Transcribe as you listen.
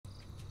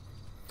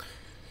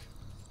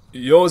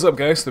Yo, what's up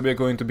guys, today we're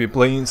going to be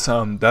playing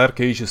some Dark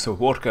Ages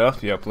of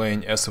Warcraft. We are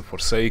playing as a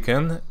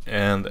Forsaken,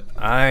 and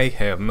I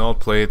have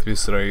not played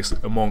this race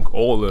among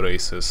all the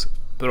races,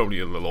 probably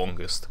the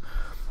longest.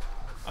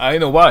 I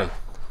know why.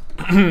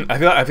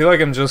 I feel like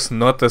I'm just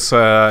not as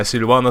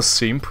Sylvanas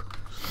simp.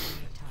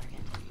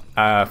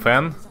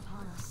 Fan?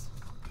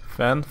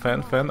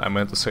 Fan, I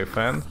meant to say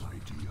fan.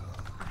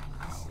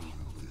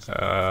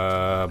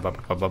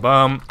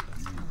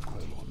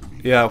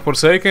 Yeah,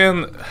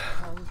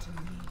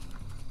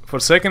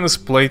 Forsaken is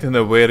played in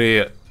a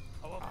very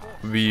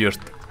weird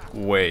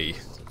way.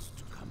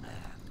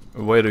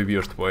 Very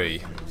weird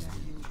way.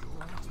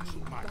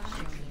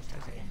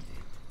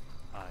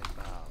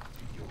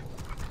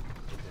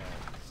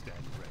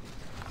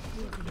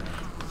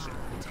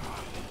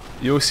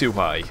 You'll see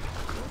why.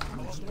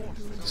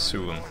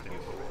 Soon.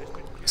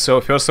 So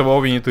first of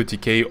all we need to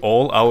decay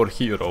all our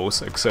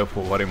heroes except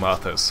for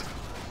Varimates.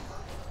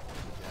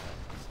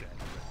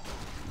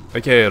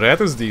 Okay, red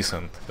is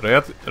decent.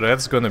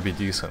 Red's gonna be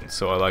decent,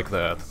 so I like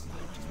that.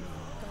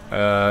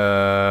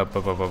 I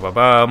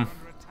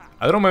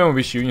don't remember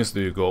which units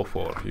do you go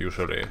for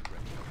usually.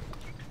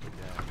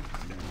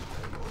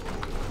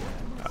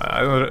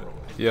 I don't.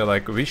 Yeah,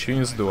 like which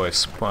units do I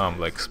spam?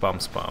 Like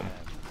spam.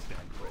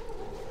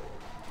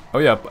 Oh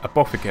yeah,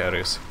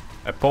 apothecaries,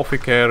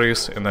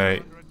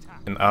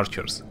 and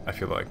archers. I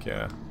feel like,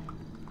 yeah,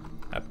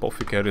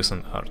 apothecaries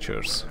and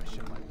archers.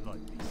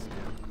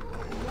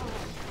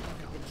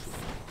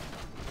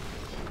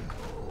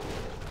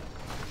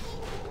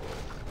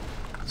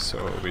 So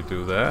we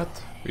do that.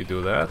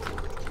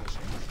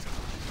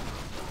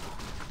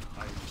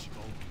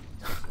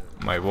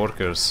 My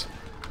workers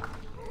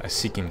are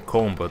seeking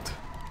combat.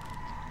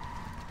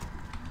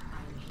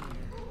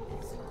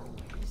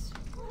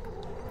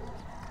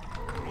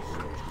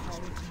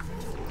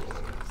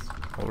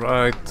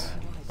 Alright.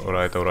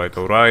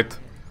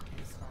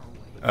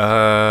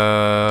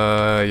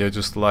 Yeah,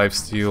 just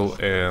lifesteal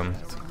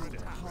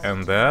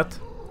and that.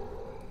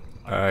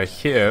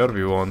 Here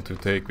we want to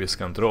take this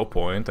control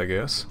point, I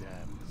guess.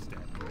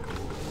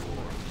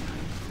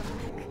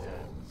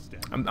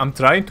 I'm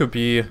trying to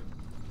be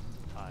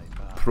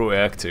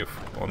proactive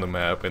on the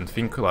map and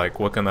think like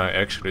what can I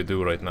actually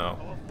do right now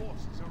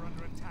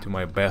to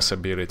my best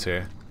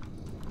ability.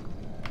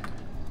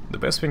 The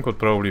best thing would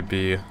probably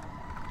be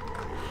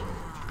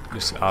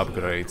just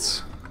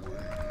upgrades.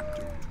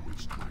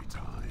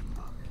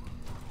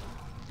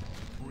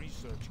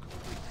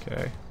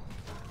 Okay,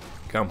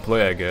 can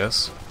play, I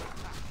guess.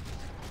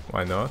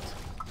 Why not?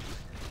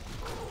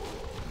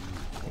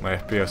 My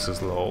FPS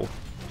is low.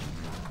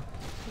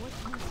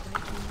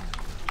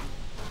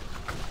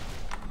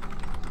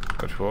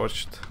 Got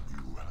watched.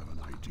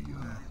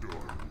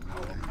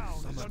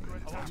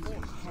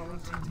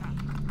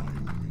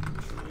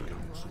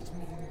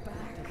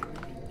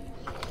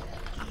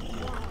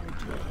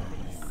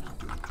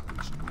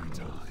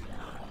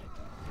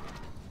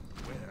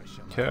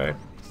 Okay.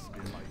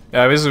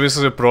 Yeah, this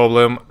is a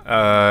problem.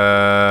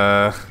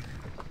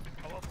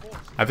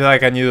 I feel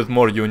like I needed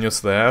more units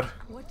there.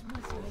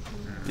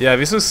 Yeah,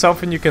 this is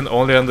something you can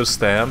only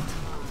understand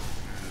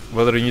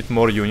whether you need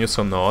more units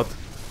or not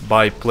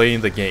by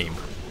playing the game.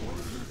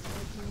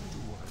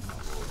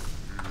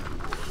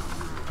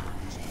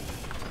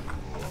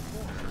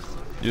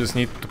 You just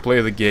need to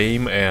play the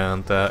game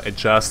and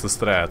adjust the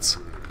strats.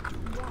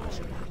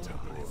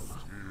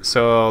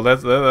 So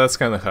that's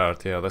kind of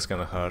hard. Yeah, that's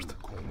kind of hard.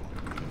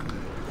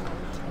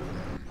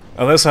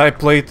 Unless I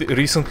played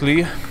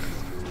recently,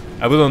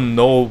 I wouldn't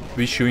know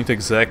which unit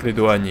exactly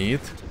do I need.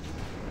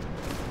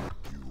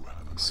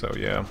 So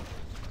yeah.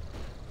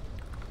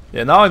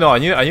 Yeah, now I know I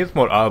need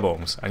more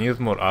albums. I need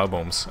more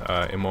albums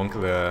among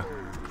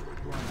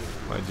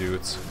my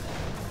dudes.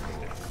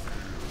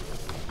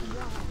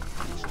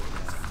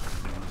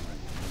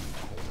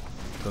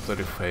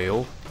 Totally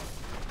fail.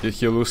 Did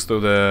he lose to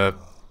the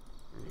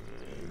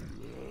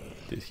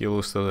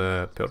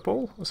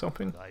purple or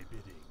something?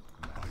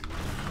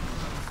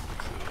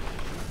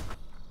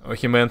 Oh,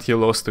 he meant he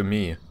lost to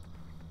me.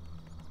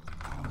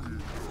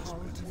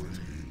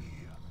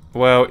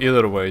 Well,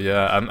 either way,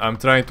 yeah, I'm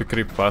trying to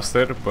creep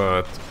faster,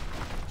 but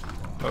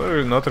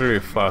not really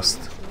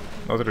fast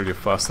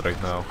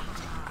right now.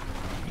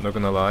 Not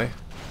gonna lie.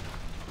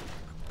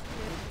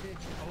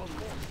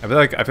 I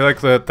feel like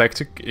the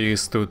tactic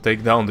is to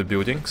take down the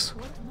buildings,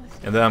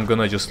 and then I'm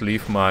gonna just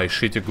leave my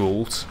shitty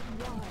ghouls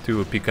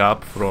to pick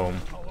up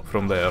from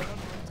there.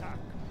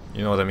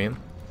 You know what I mean?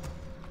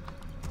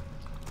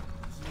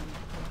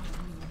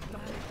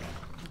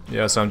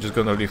 Yeah, so I'm just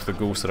gonna leave the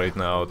ghouls right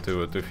now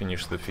to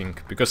finish the thing,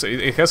 because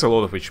it has a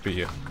lot of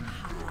HP.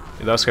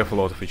 It does have a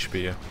lot of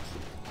HP.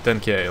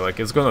 10k, like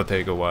it's gonna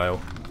take a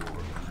while.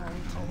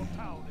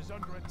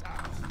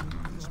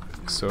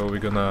 So we're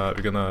gonna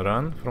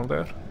run from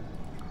there.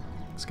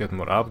 Let's get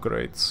more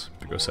upgrades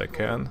because I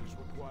can.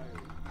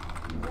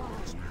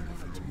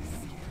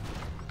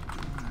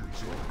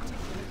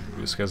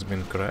 This has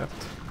been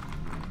crapped.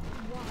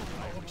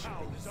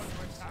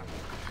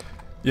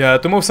 Yeah,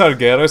 to move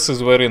Sargeras is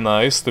very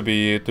nice to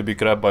be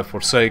grabbed by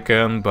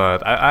Forsaken,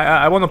 but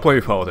I want to play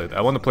without it.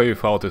 I want to play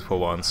without it for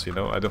once, you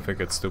know. I don't think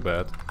it's too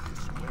bad.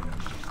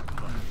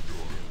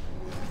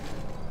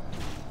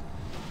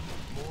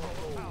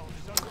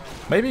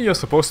 Maybe you're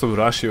supposed to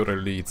rush your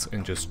elites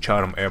and just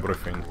charm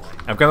everything.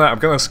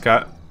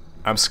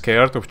 I'm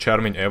scared of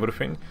charming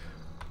everything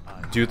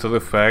due to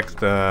the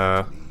fact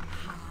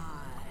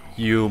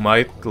you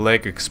might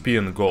lack XP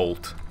and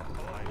gold.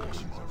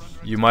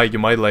 You might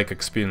lack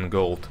XP and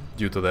gold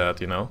due to that,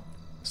 you know.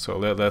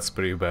 So that's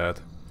pretty bad.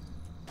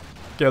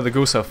 Yeah, the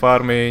goose are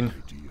farming.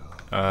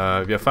 We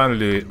are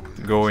finally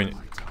going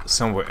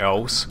somewhere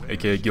else,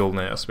 aka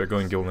Gilneas. We're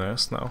going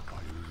Gilneas now.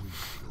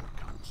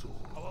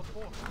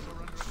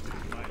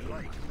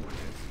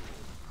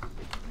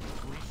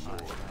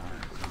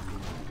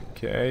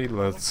 Okay,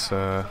 let's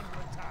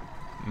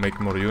make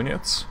more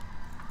units.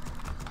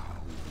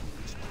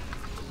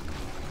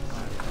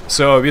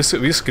 So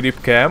this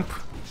creep camp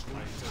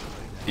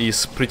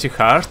is pretty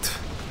hard.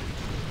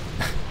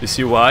 You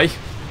see why?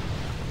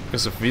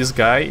 Because of this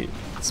guy.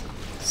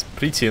 It's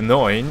pretty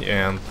annoying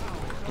and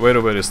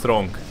very, very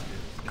strong.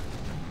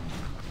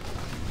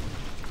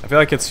 I feel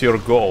like it's your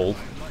goal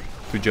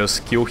to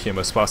just kill him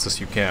as fast as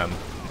you can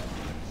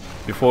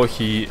before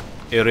he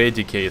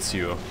eradicates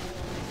you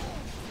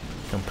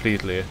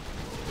completely.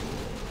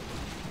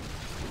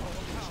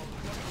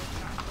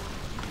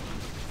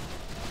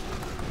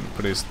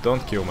 Please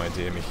don't kill my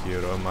DME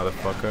hero,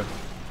 motherfucker.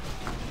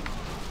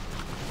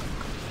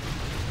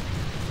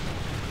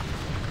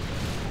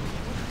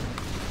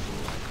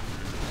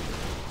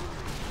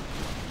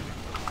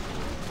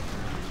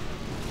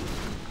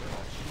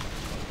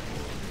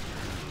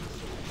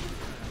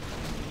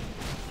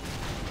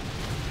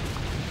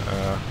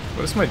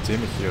 Where's my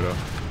DME hero?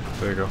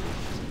 There you go.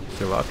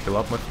 Heal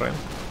up, my friend.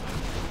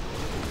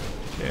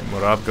 Okay,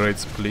 more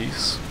upgrades,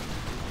 please.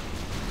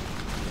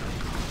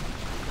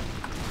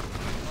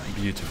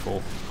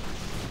 Beautiful.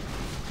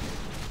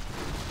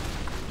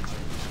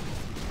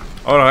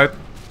 Alright.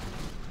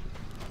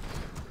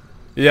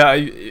 Yeah,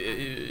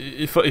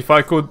 if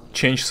I could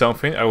change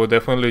something, I would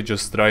definitely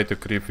just try to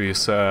creep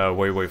this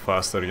way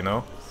faster, you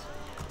know,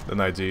 than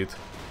I did.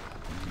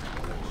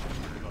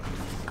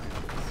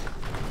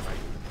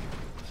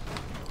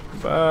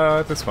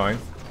 But it's fine.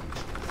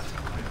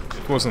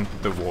 It wasn't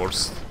the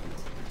worst.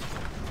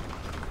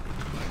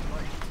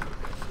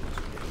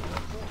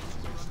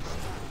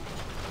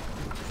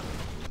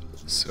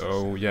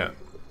 So yeah,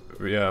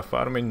 we are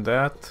farming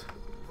that.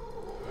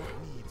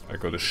 I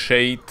got a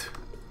shade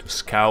to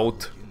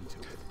scout.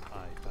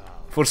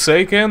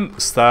 Forsaken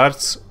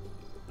starts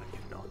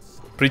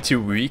pretty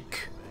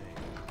weak.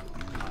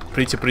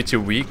 Pretty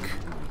weak.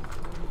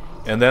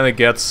 And then it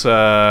gets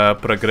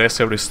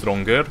progressively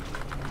stronger.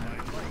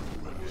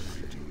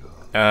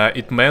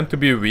 It meant to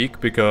be weak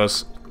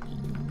because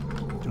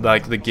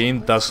like the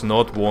game does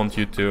not want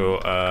you to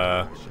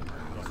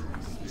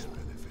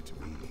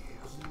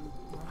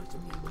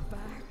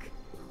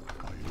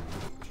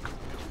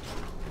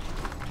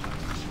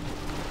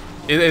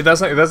it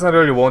doesn't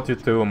really want you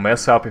to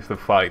mess up with the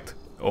fight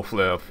of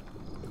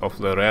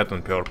the red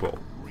and purple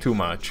too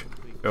much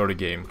early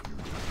game.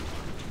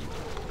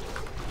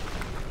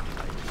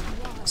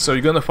 So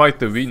you're gonna fight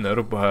the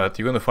winner, but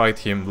you're gonna fight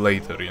him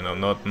later, you know,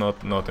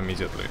 not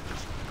immediately.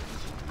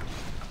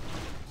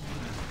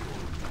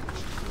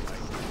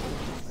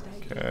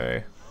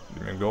 Okay,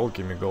 give me gold,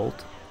 give me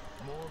gold.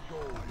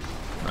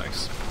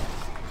 Nice.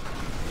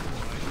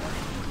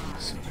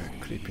 So they're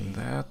creeping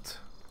that.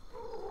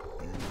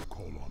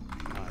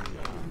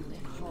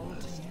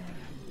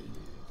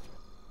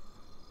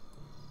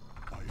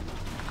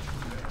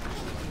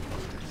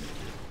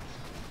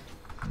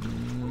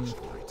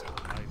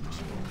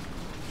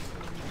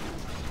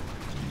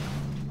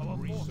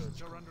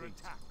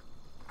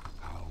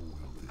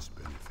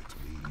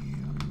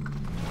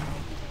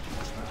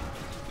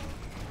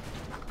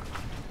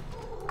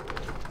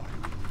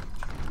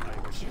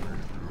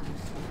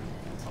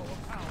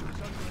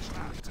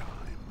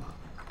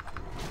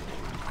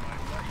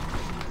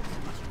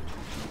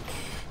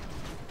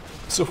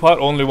 So far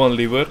only one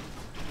lever.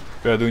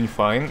 We are doing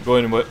fine.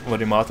 Going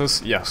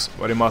Varimathus? Yes,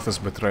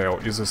 Varimathus Betrayal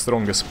is the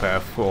strongest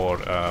path for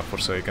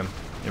Forsaken,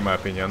 in my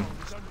opinion.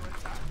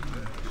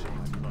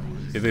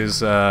 It is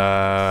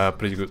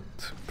pretty good.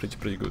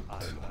 Pretty good.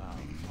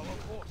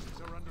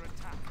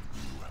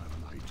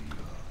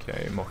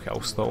 Okay, more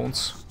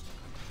Hellstones.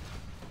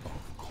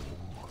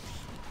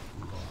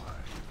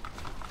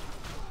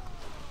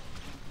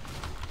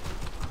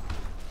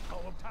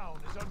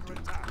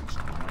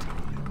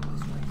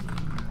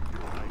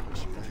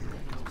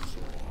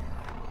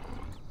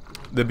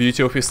 The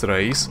beauty of this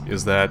race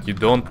is that you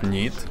don't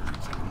need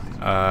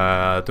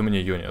too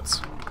many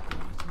units,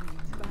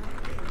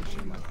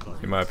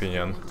 in my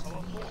opinion.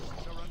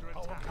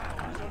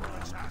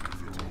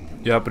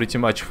 You are pretty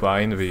much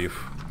fine with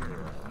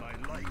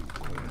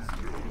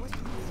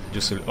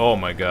just... Oh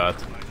my god.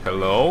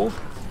 Hello?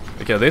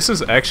 Okay, this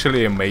is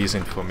actually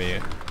amazing for me.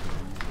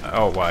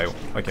 Oh wow.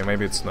 Okay,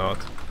 maybe it's not.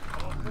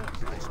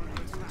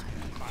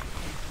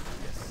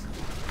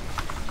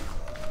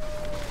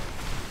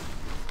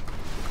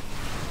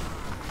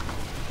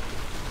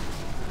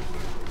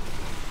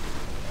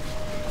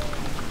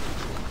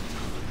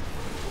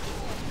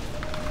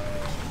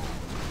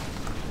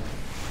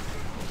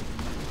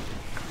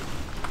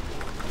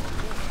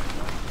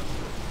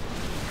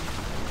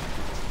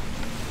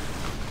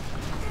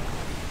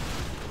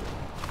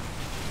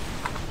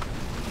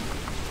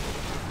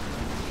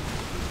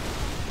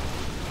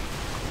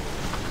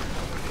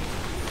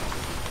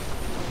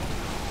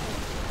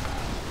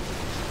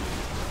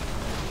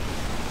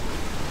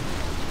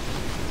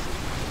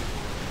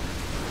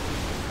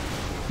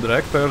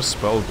 Director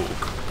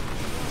Spellbook.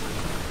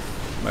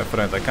 My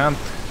friend, I can't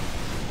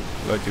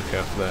let you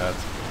have that.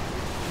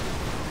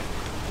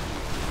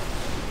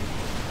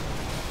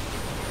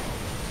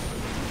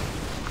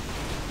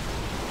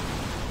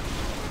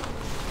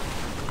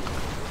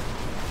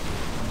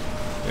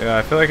 Yeah,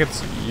 I feel like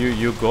it's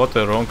you got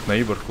the wrong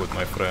neighborhood,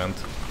 my friend.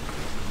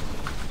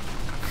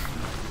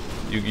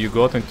 You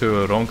got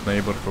into a wrong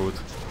neighborhood.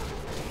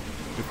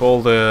 With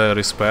all the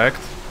respect,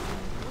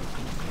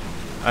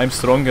 I'm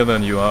stronger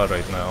than you are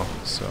right now,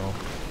 so...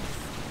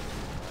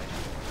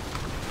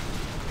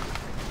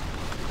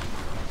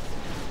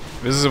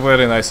 This is a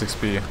very nice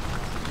XP.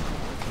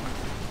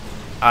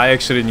 I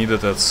actually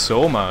needed that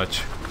so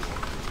much.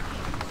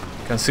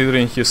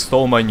 Considering he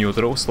stole my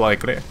neutrals,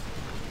 likely.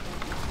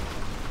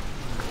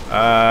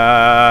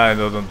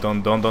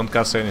 Don't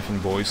cast anything,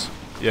 boys.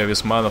 Yeah,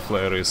 this mana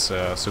flare is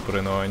super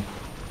annoying.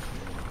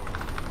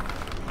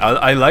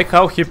 I like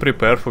how he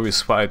prepared for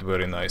this fight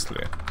very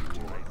nicely.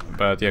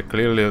 But yeah,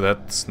 clearly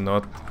that's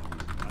not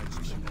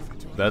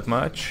that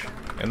much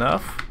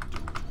enough.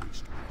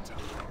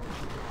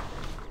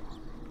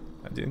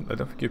 I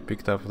don't think you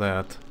picked up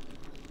that.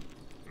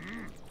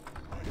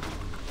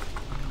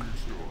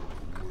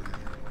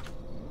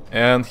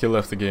 And he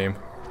left the game.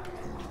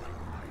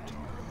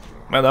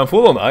 Man, I'm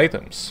full on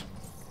items.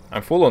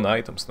 I'm full on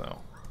items now.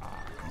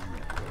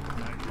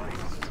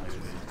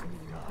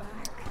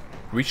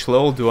 Which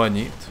level do I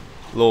need?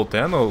 Level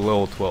 10 or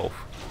level 12?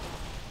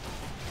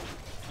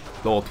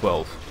 Level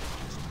 12.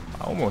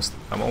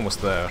 I'm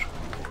almost there.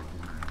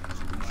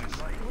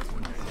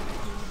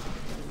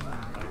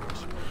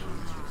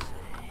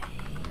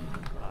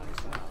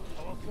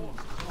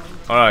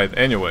 Alright,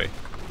 anyway.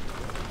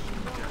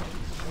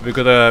 We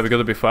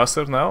gotta be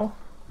faster now?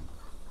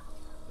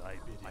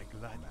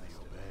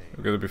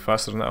 We gotta be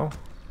faster now?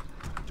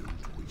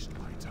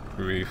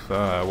 With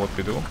what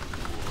we do?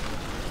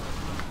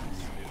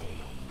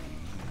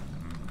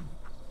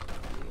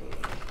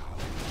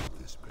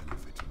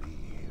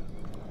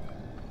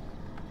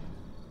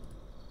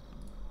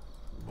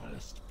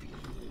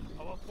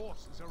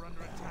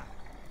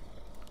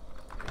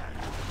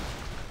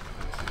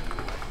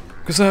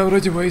 Because I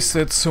already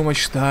wasted so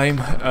much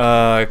time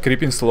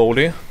creeping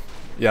slowly.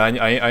 Yeah,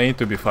 I need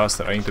to be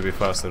faster, I need to be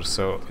faster.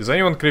 So, is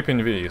anyone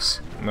creeping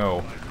these?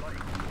 No.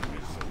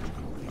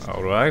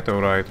 Alright.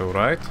 Let's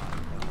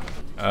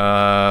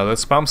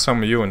spam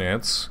some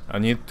units. I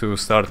need to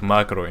start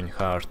macroing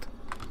hard.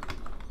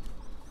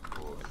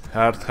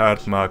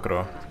 Hard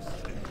macro.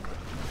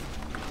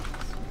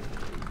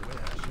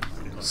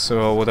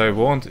 So what I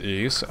want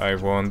is, I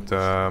want...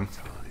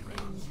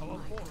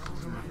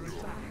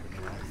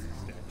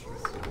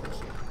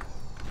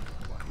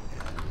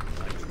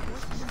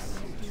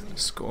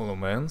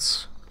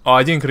 Scolomans. Oh,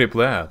 I didn't creep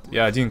that.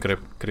 Yeah, I didn't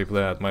creep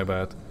that, my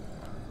bad.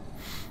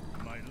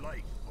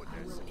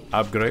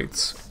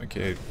 Upgrades.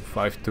 Okay,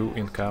 5-2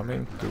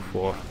 incoming,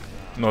 2-4.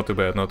 Not too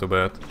bad, not too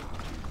bad.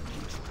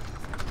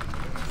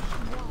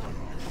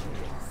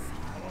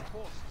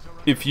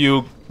 If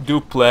you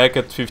do plague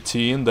at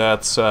 15,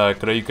 that's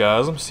great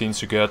gasm,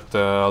 since you get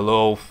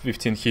low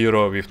 15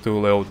 hero with 2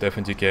 low def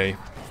and decay.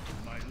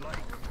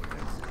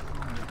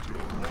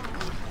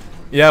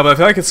 Yeah, but I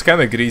feel like it's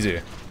kinda greedy.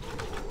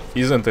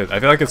 Isn't it? I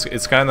feel like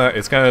it's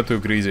kinda too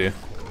greedy.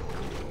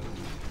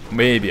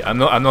 Maybe, I'm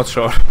not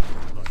sure.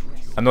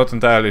 I'm not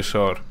entirely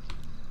sure.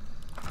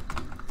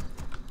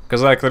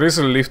 Cause like there is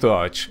a lift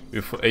arch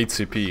with 8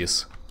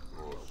 CPs.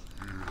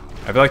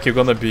 I feel like you're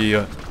gonna be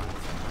a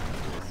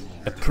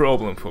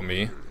problem for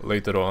me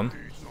later on.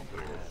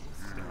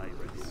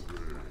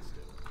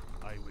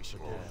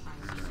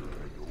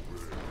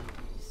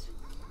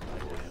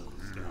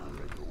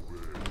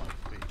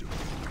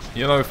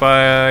 You know, if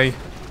I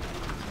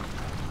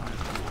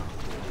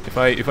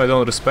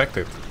don't respect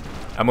it.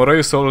 I'm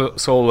already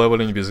soul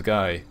leveling this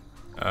guy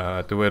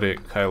to very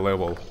high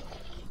level.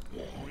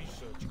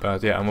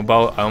 But yeah, I'm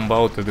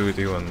about to do it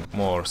even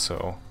more,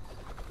 so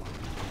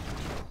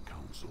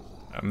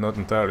I'm not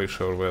entirely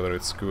sure whether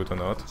it's good or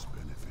not.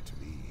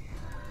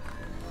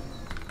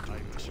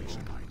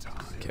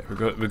 Okay,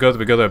 we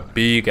got a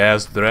big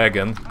ass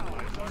dragon.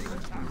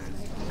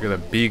 We got a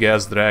big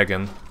ass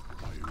dragon.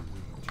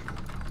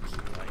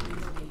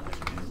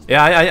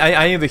 Yeah,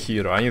 I need a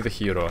hero. I need a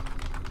hero.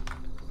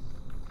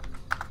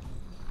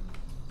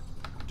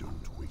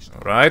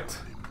 Alright.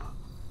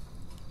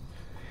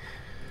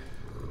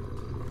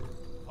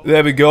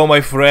 There we go,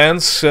 my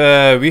friends.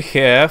 We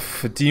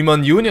have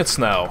demon units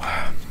now.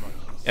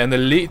 And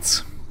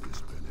elites.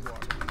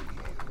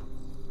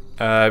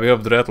 We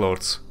have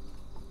dreadlords.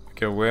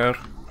 Okay, where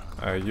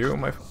are you,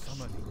 my friend?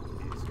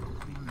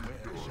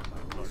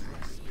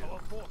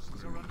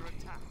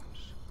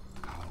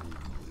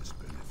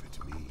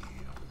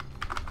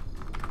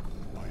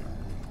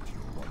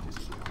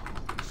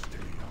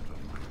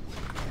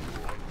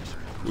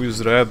 Who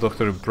is red?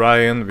 Dr.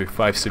 Brian with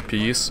 5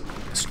 CPs.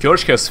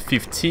 Scourge has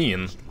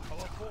 15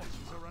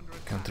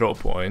 control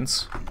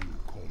points.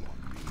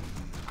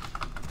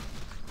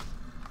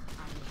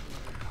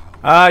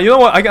 You know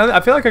what? I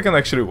feel like I can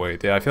actually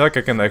wait. Yeah, I feel like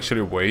I can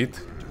actually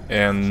wait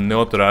and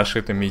not rush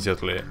it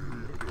immediately.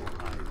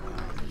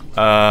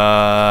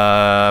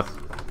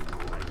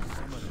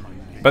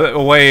 But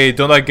wait,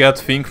 don't I get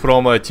thing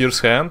from a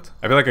Tyr's hand?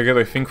 I feel like I get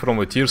a thing from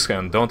a Tyr's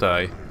hand, don't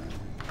I?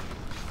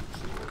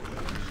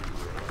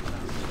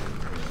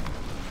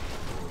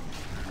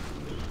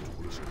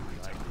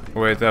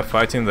 Wait, they're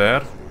fighting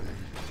there?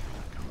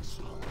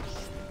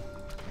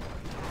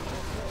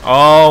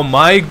 Oh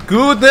my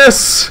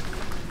goodness!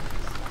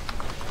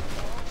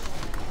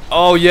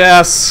 Oh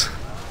yes!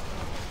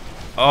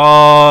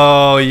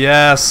 Oh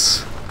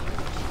yes!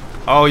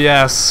 Oh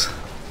yes!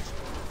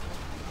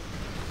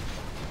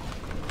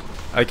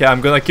 Okay,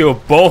 I'm gonna kill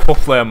both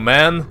of them,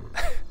 man!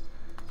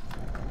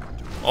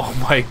 Oh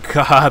my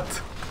god!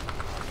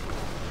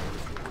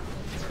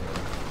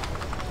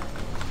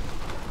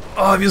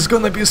 Oh, this is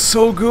gonna be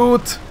so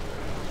good!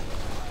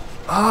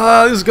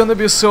 Ah, this is gonna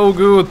be so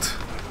good!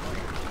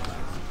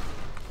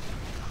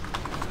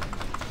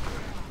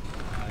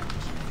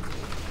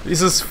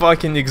 This is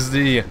fucking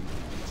XD.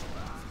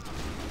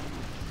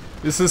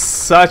 This is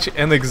such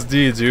an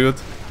XD, dude.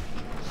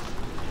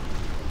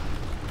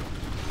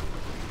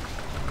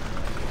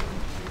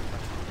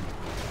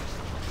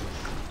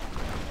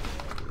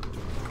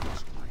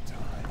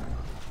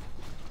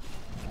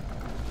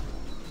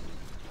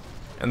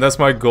 And that's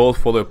my goal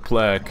for the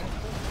plague.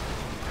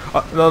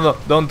 No,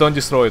 don't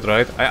destroy it,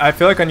 right? I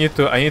feel like I need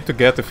to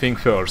get the thing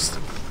first.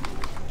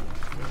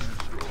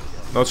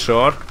 Not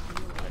sure.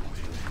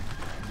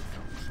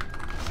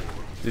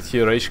 Did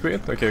he rage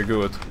quit? Okay,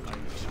 good.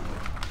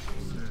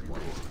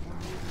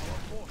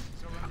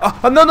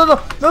 Oh,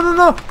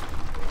 no!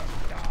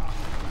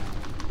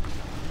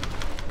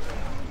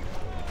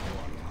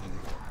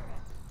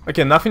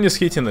 Okay, nothing is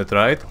hitting it,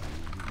 right?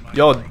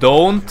 Yo,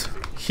 don't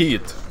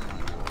hit.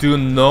 Do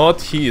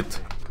not hit.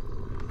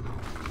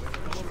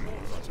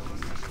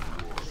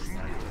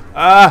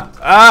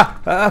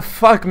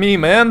 Fuck me,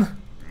 man.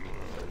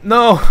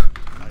 No.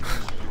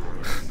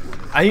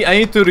 I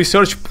need to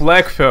research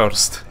plague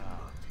first.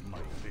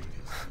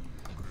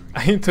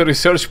 I need to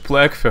research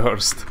plague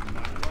first.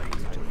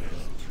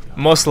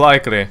 Most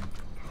likely.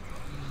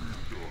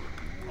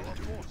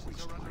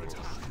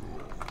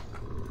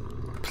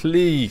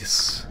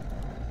 Please.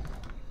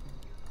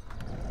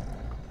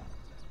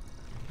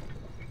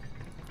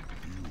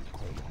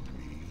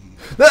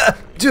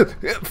 Dude,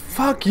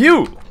 fuck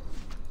you!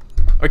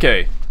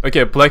 Okay,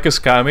 plague is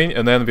coming,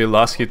 and then we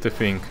last hit the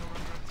thing.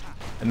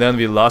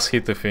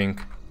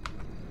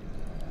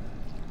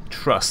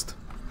 Trust.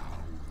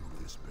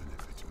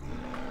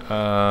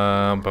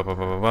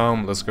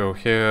 Let's go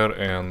here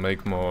and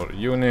make more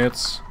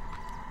units.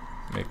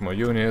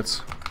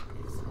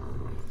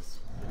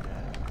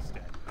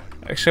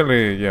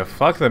 Actually, yeah,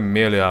 fuck the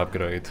melee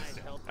upgrade.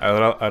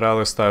 I'd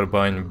rather start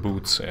buying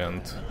boots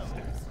and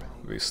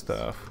this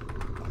stuff.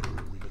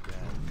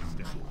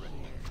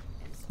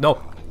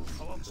 No!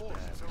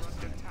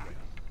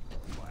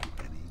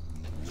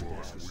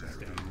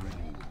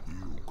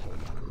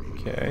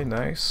 Okay,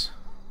 nice.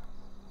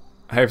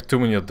 I have too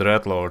many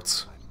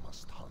dreadlords.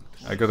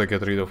 I gotta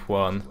get rid of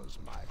one.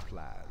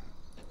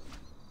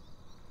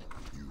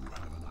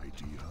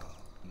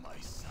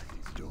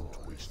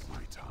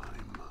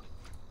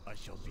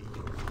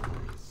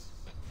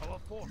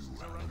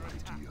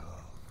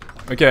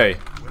 Okay.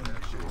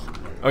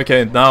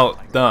 Okay, now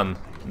done.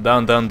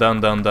 Done.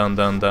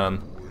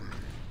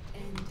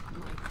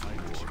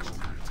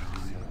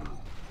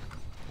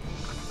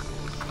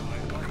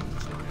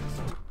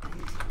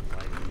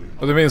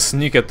 What do you mean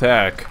sneak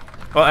attack?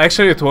 Well,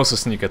 actually it was a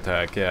sneak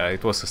attack, yeah,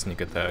 it was a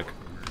sneak attack.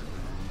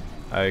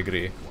 I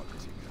agree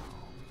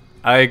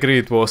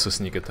it was a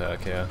sneak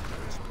attack, yeah.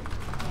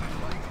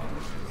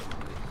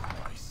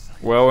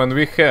 Well, when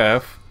we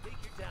have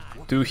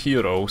two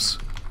heroes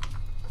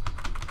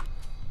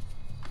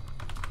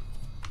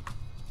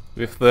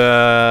with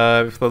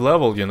the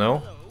level, you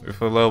know, with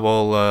the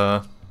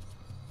level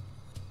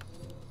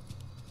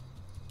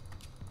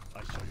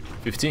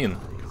 15.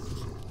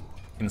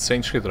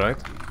 Insane shit, right?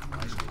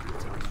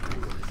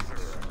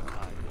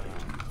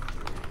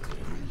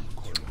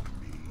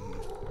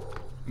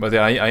 But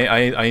yeah,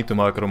 I need to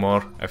macro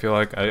more. I feel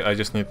like I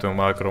just need to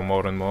macro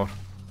more and more.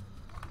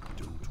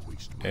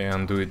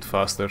 And do it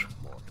faster.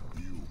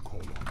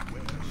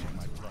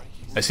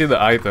 I see the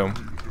item.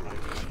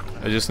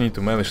 I just need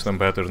to manage them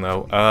better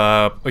now.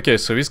 Okay,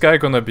 so this guy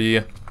gonna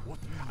be...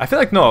 I feel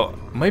like no,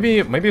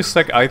 maybe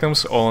stack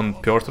items on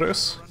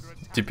Purtress.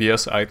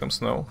 DPS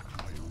items, no.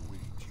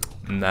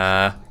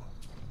 Nah.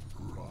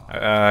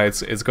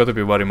 It's gotta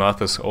be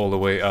Varimathas all the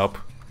way up.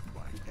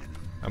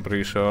 I'm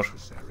pretty sure.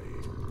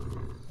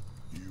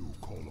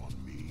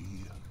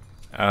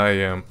 I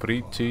am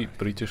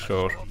pretty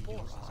sure.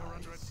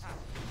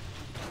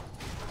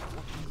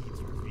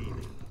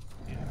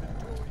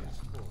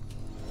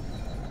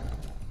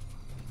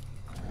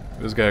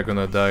 This guy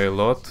gonna die a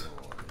lot,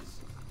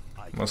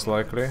 most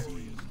likely.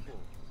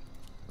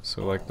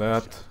 So like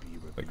that,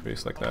 like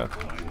this, like that.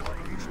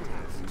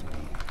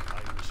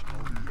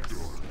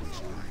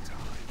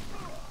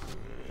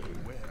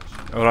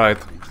 Alright.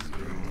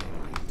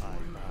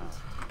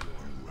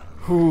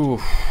 Whew.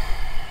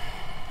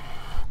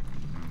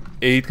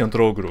 8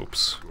 control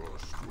groups.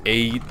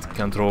 8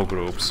 control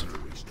groups.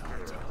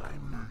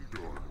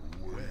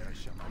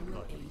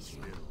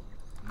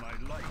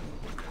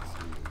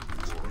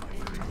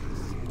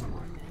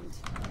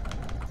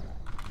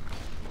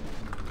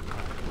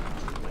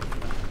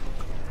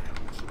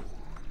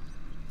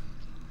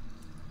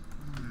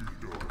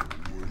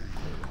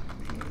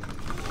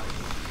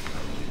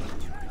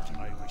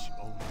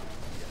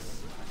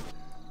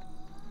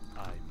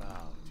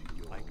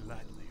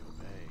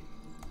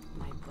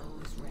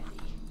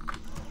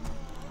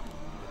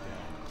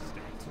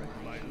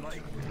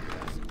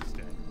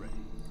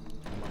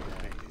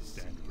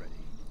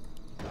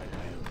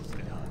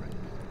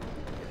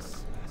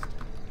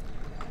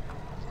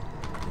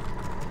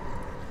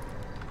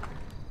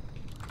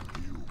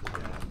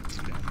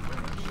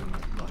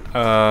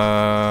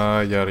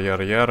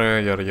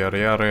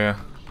 Yara.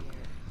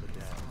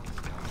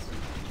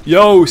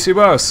 Yo,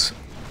 Sebas!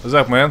 What's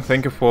up, man?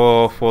 Thank you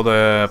for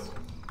the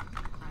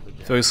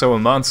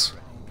 37 months.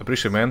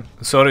 Appreciate, man.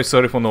 Sorry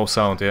for no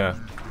sound, yeah.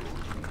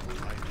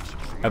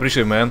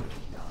 Appreciate, man.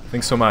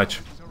 Thanks so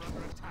much.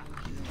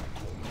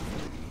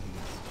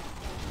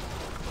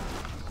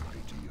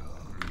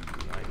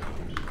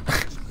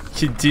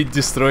 He did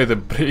destroy the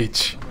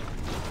bridge.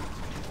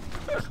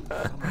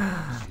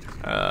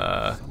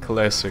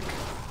 Classic.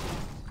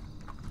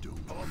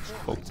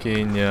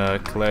 Fucking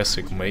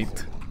classic,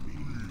 mate.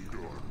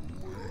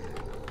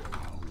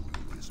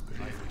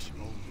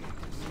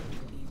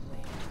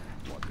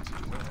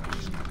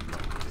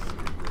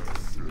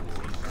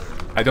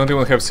 I don't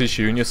even have siege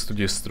units to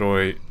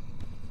destroy.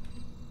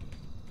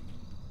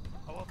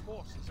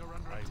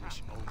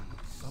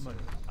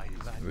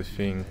 The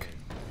thing.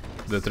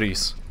 The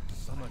trees.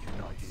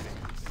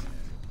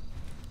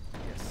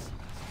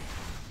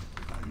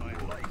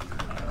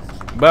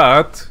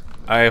 But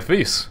I have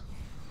this.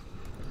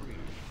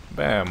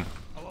 Bam.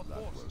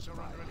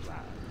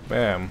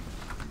 Bam.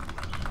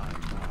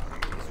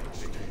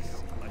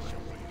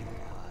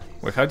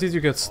 Wait, how did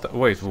you get stuck?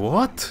 Wait,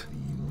 what?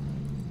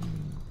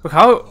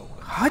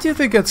 How did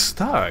they get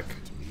stuck?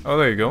 Oh,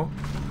 there you go.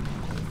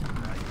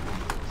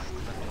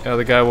 Yeah,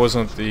 the guy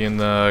wasn't in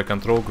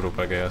control group,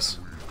 I guess.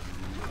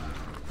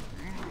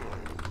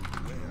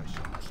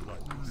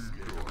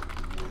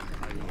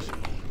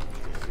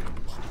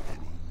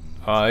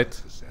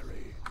 Alright.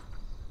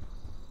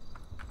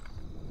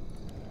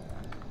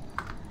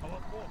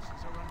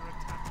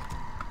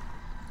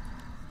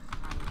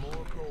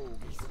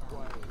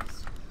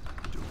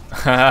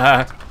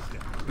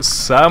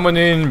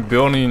 Summoning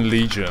Burning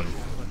Legion.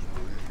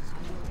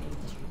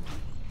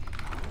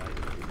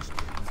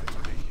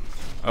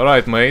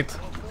 Alright, mate.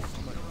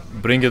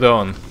 Bring it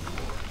on.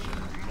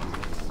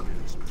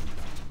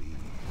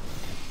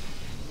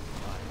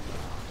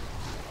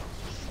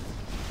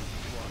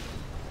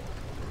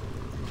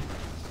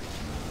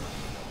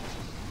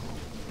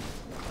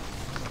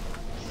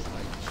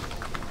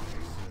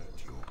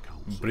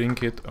 Bring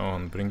it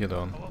on, bring it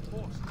on.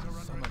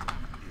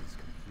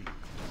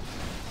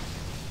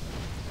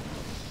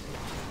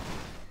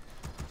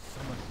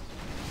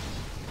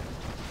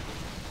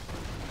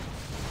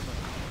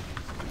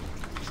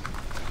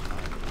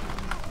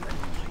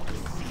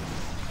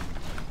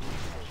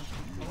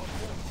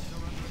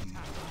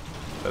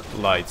 Let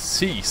light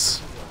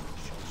cease.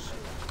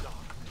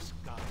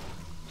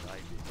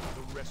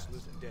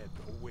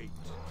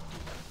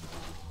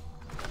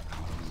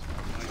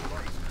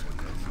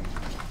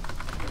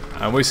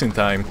 I'm wasting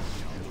time.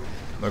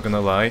 Not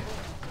gonna lie.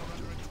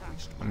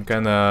 I'm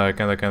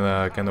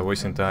kinda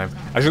wasting time.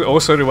 I should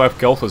also revive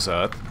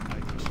Kel'Thuzad.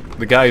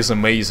 The guy is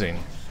amazing.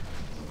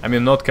 I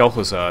mean, not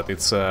Kel'Thuzad.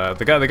 It's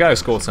the guy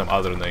is called some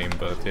other name,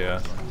 but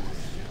yeah.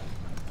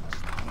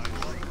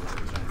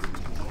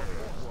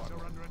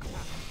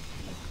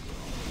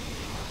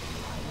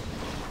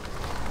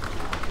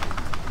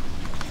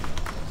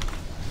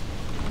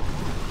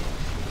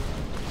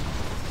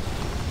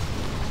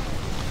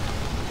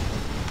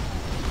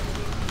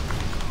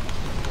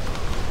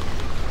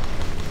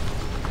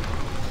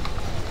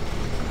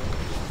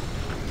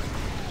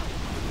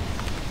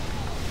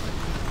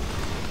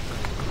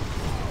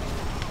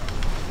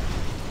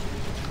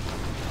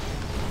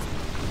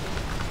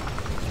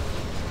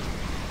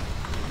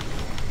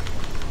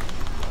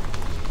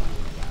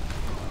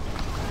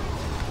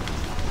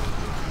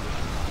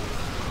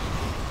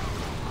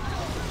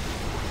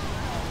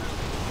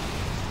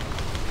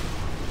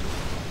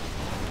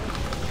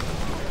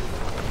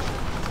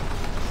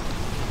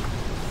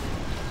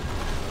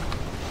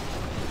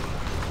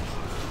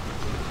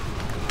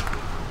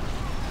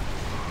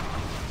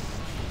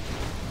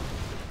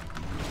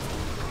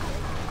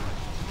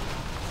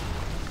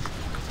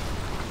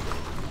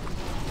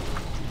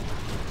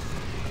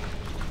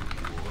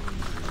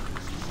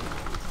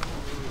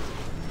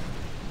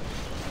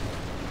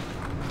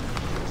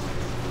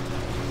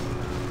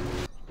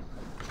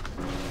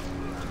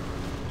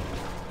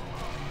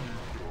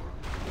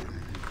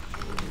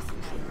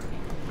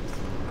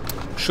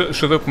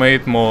 Should have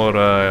made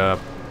more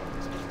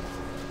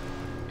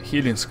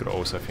healing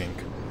scrolls, I think.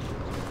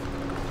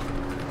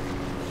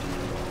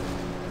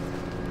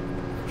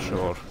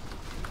 Sure.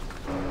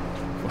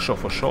 For sure,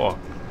 for sure.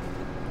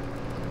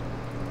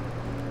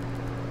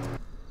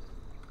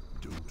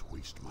 Don't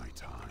waste my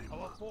time.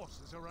 Our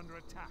forces are under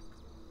attack.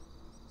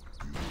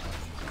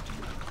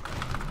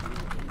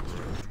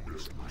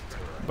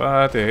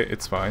 But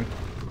it's fine.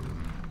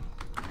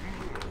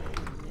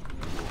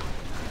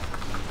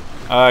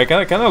 I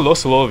kinda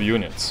lost a lot of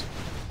units.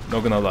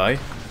 Not gonna lie.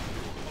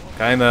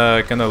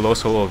 Kinda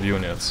lost a lot of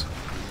units.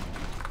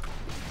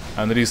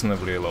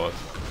 Unreasonably a lot.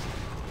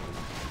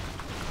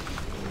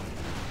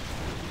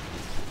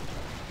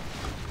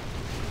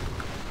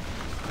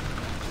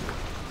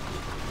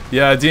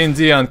 Yeah,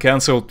 D&D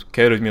uncancelled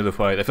carried me the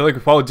fight. I feel like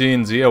without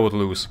D&D I would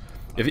lose.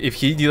 If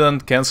he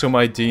didn't cancel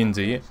my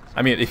D&D,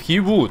 I mean, if he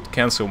would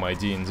cancel my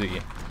D&D,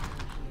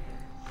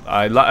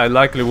 I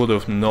likely would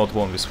have not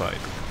won this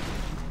fight.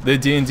 The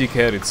D&D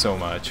carried so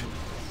much.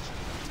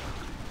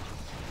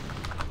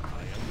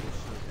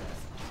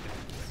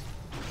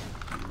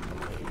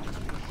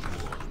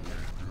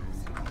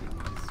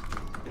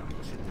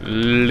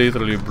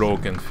 Literally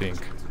broken thing.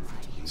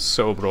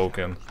 So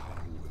broken.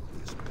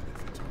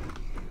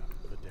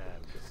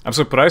 I'm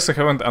surprised they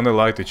haven't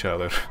unallied each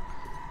other.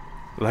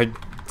 Like,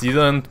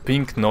 didn't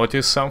Pink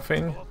notice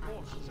something?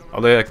 Or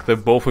like they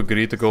both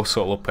agreed to go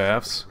solo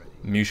paths?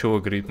 Mutual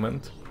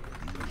agreement?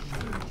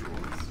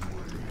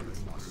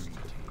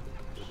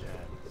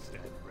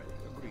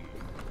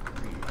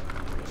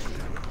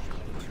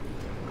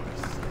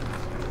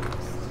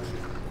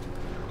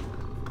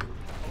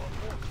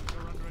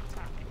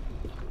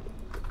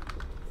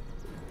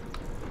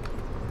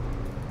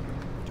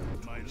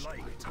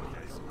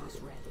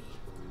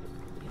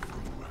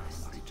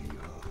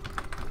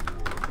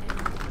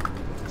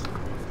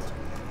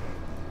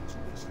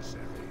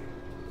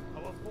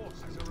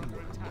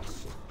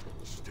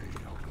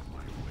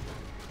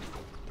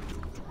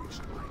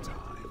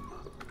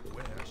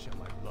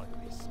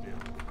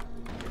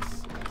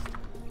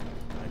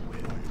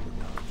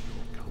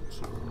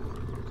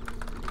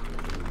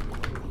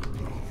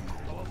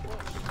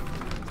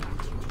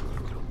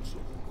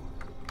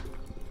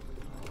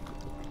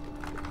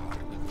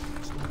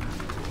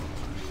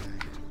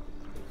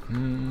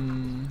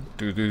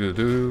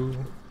 Do.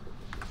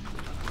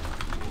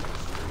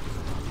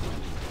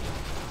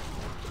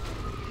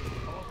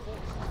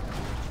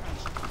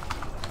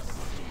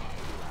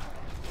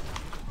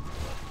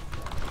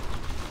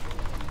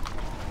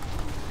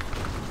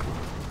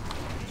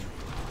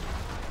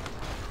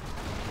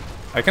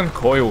 I can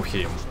coil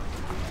him.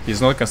 He's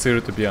not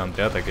considered to be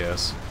undead, I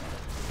guess.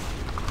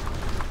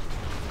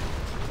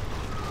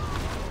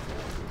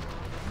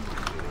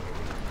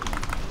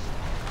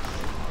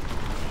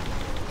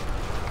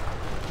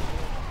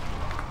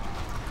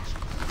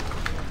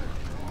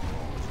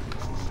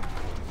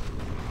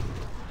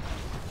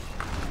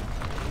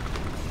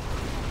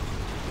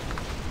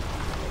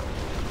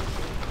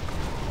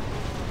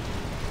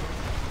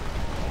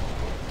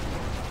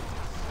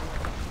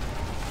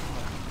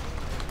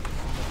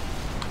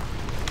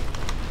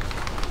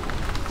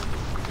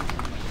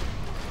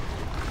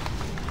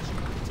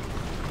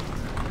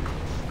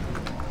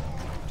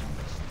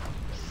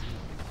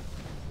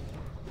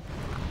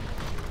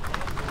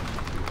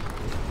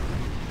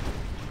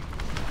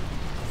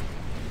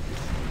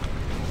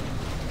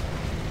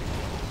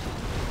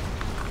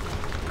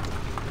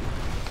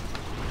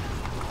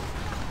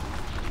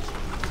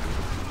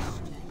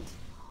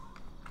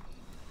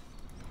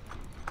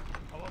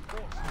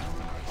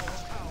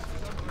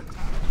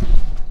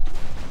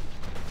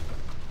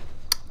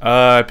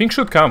 Pink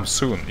should come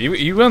soon.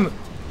 Even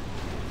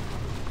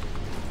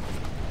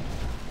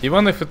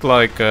if it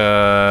like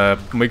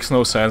makes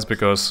no sense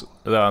because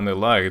they're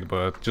unallied,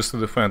 but just to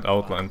defend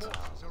Outland.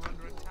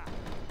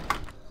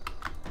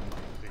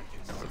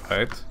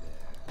 Right?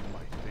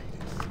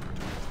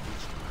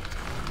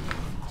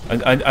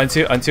 And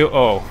until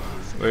oh,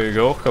 there you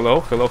go.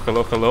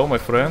 Hello, my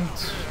friend.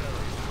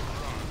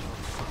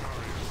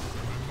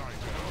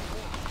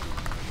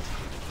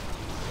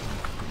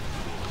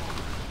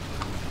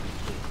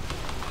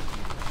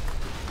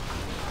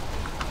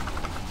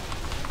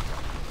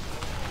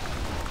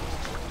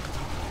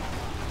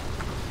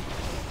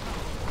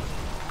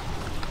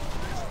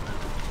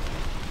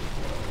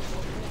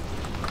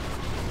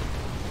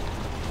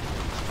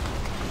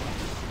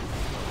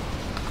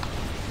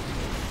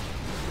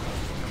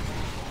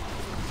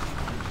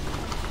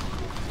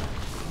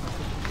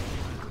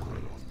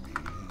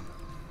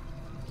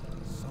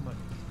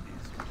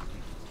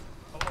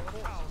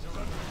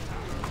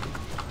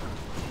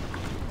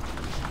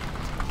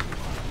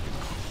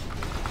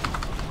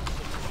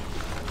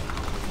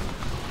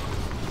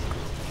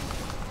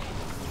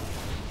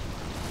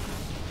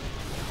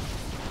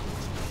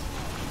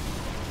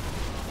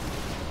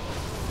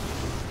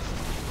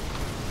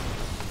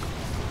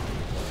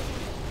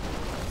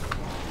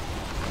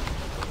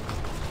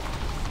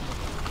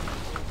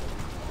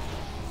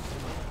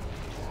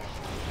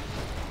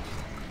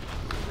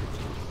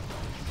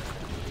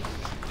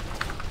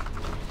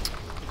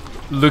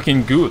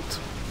 looking good.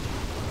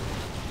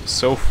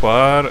 So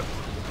far,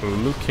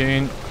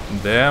 looking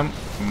damn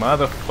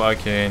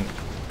motherfucking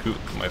good,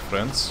 my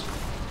friends.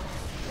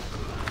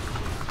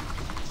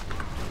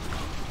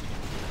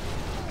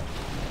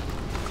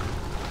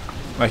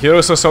 My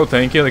heroes are so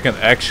tanky they can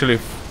actually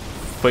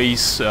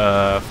face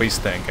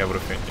tank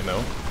everything, you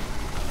know.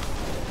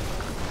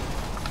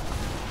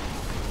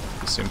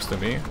 It seems to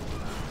me.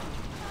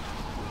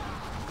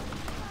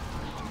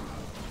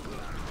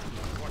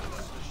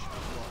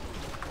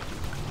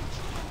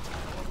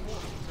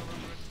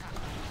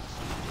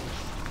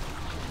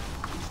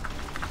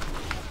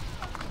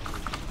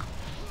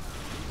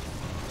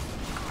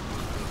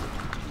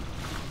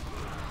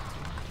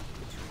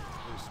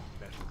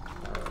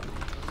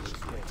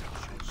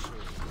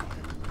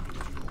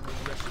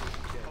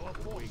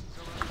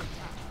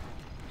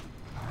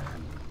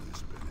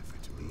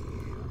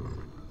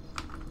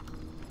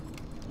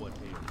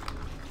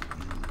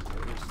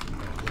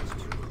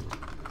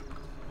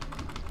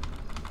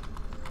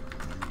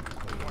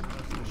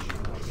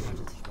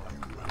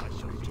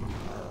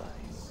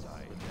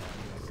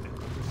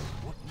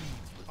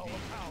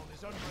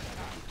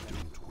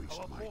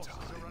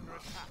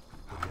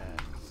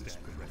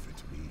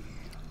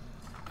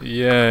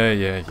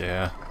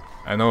 Yeah.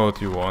 I know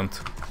what you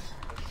want.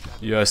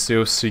 You are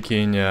still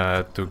seeking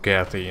to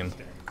get in.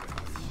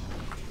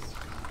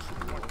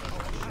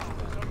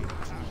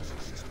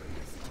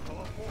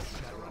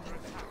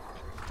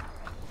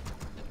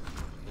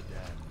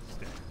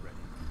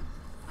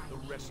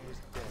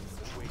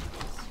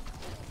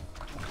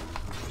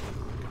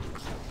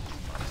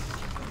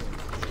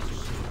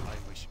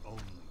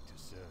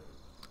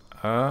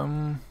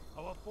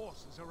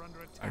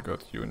 I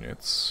got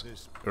units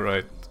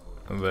right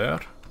there.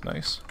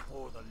 Nice.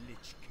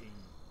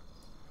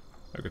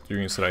 I got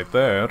units right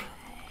there.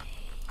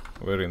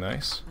 Very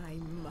nice. I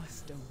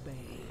must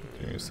obey.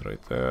 Units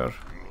right there.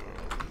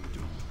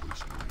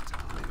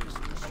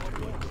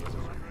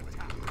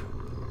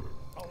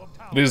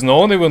 There's no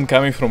one even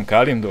coming from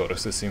Kalimdor,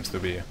 as it seems to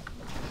be.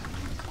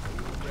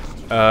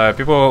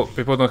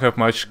 People don't have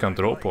much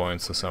control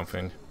points or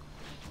something.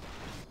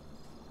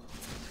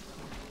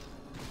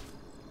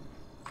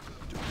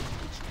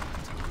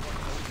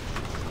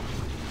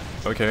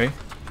 Okay.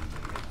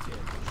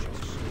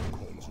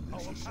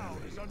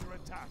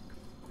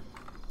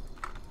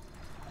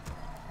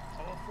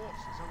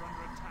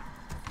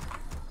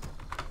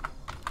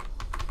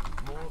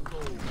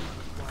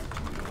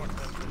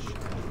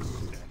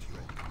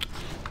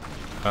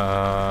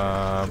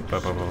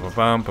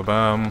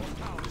 Ba-ba-ba-bam.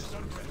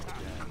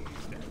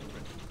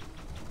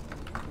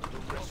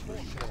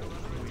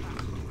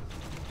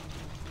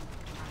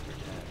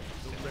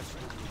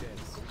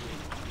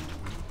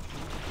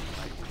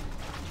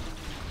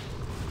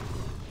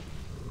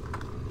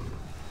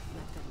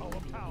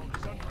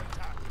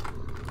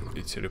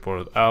 It's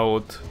reported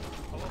out.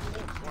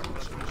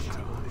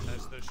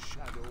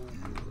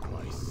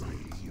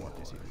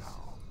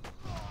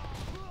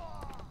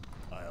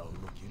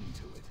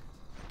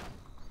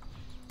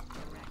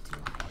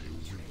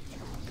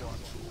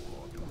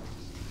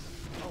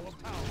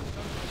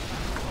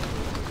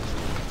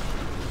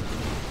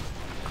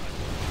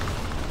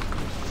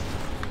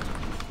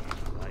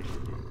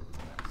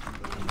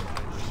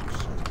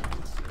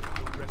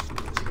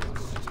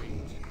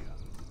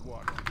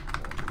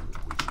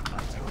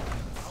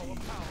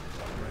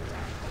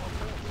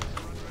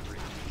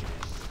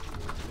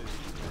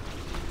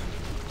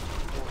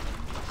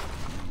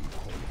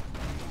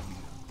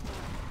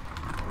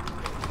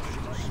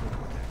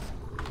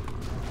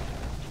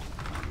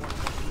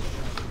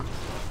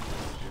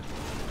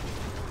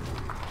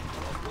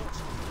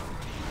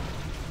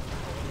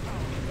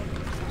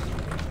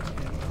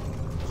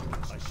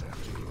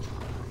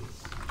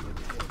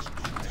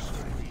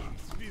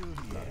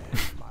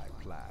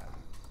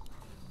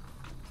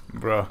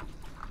 Bruh.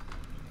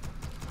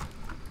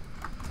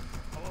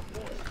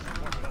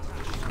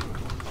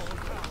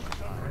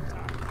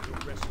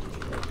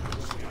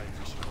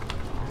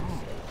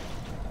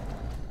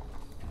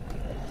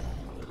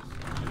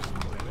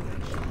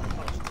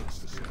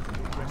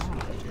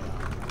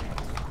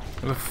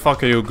 Where the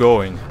fuck are you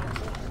going?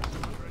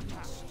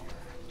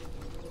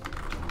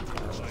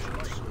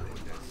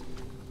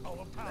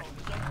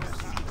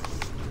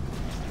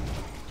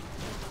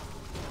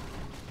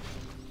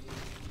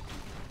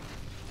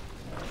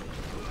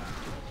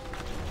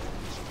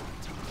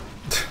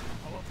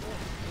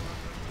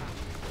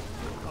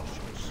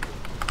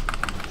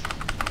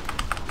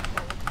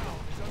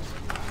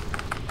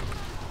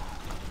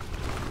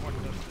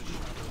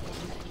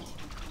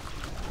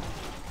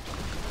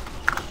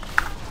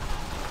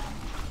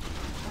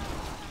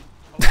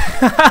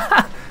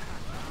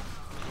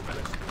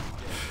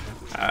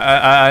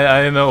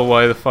 I know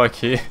why the fuck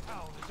he...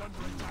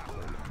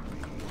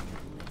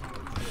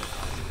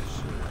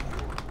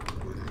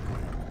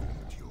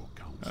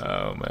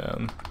 Oh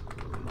man.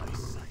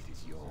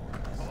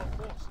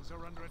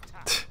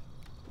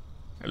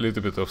 A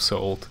little bit of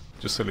salt,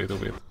 just a little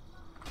bit.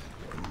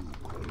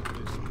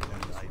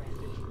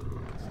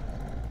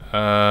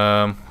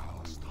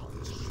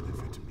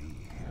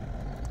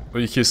 What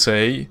did he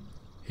say?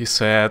 He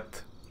said,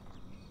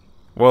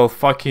 well,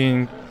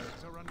 fucking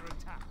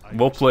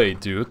well played,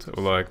 dude.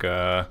 Like,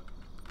 good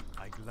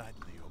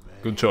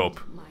job.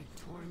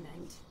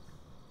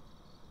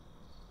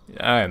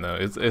 Yeah, I know,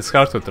 it's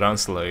hard to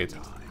translate.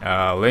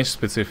 Language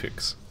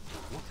specifics.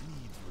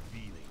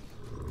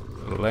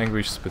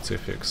 Language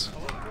specifics.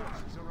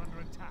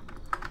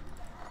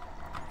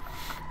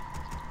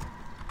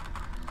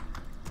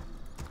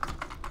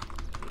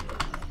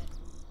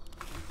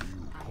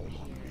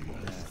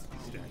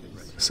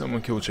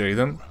 Someone kill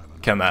Jaden.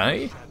 Can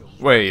I?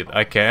 Wait,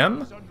 I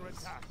can?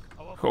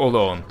 Hold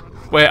on.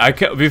 Wait, I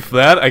can. With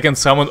that, I can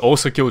summon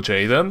also kill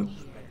Jaden?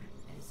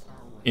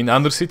 In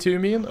Undercity, you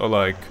mean? Or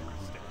like?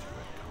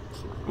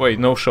 Wait,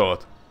 no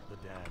shot.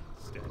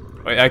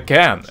 Wait, I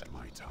can.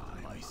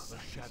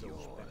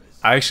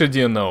 I actually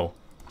didn't know.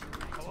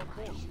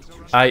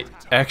 I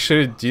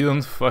actually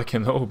didn't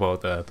fucking know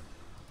about that.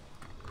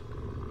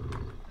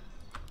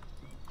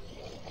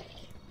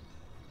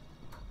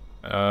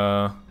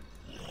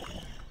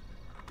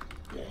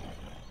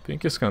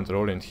 Pink is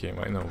controlling him,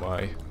 I know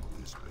why.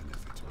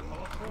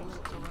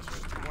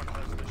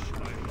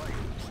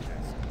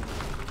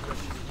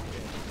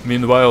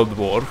 Meanwhile,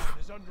 dwarf.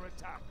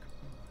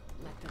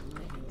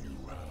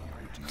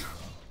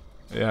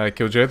 Yeah,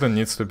 Kil'jaeden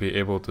needs to be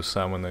able to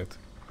summon it.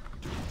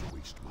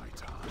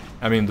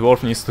 I mean,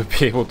 dwarf needs to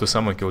be able to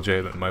summon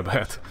Kil'jaeden, my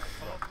bad.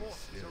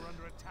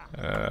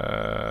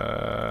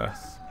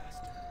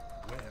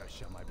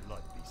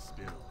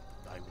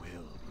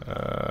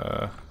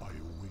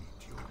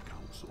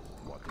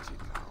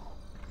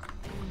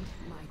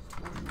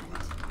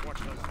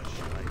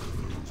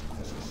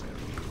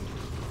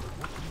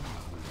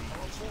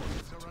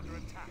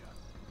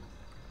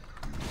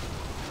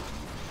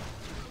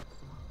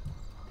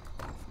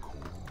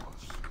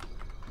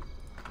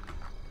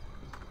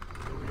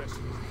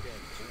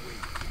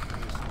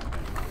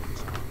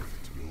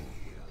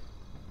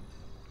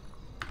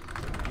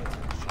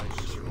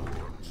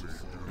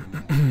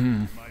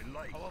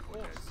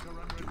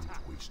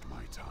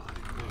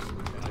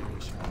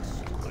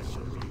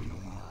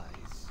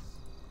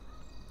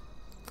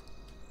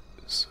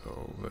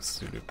 So let's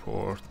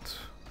teleport.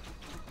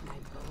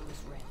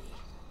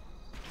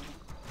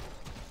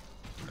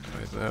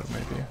 Right there,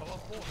 maybe.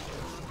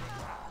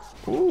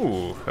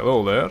 Ooh,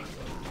 hello there.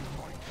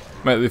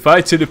 Man, if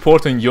I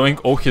teleport and yoink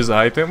all his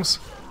items,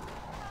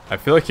 I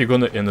feel like you're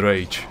gonna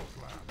enrage.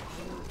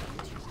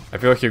 I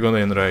feel like you're gonna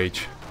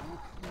enrage.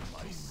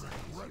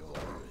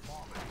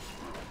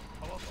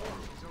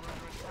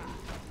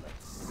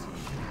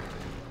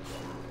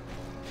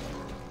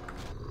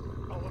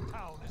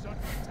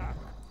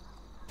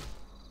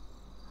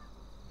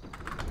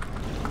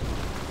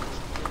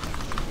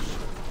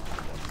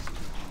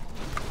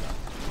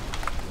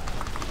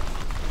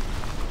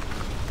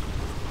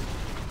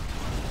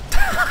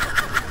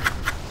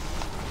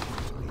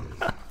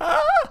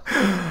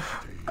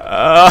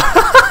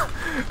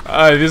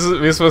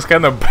 This was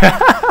kind of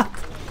bad.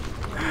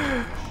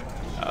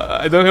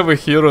 I don't have a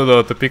hero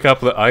though to pick up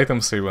the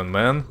items even,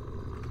 man.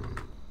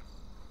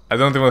 I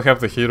don't even have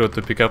the hero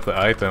to pick up the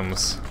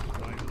items.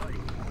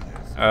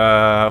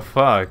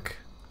 Fuck.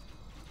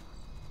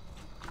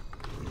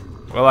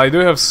 Well, I do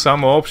have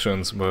some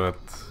options, but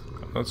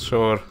I'm not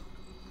sure.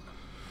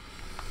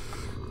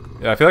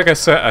 Yeah, I feel like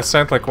I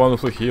sent like one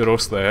of the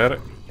heroes there,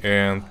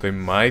 and they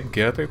might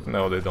get it.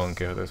 No, they don't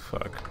get it.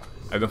 Fuck.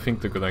 I don't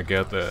think they're gonna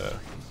get the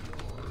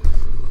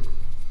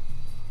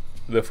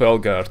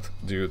Felguard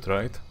dude,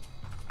 right?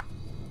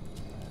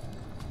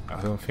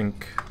 I don't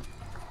think.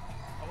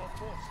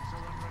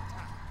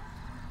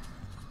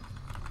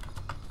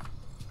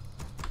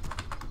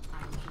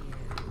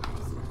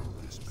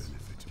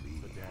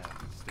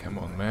 Come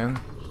on, man,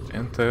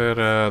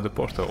 enter the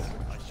portal.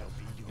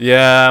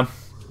 Yeah,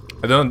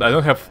 I don't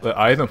have the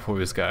item for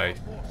this guy,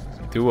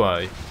 do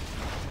I?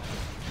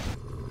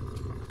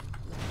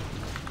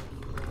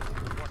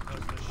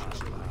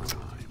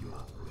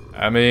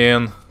 I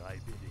mean,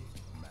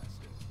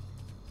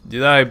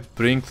 did I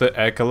bring the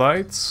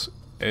acolytes?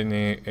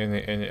 Any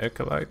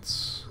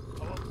acolytes?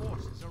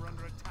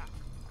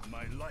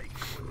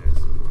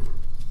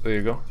 There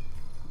you go.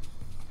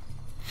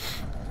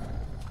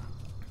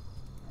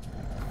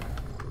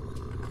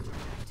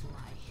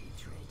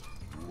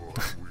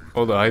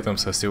 All the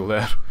items are still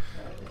there.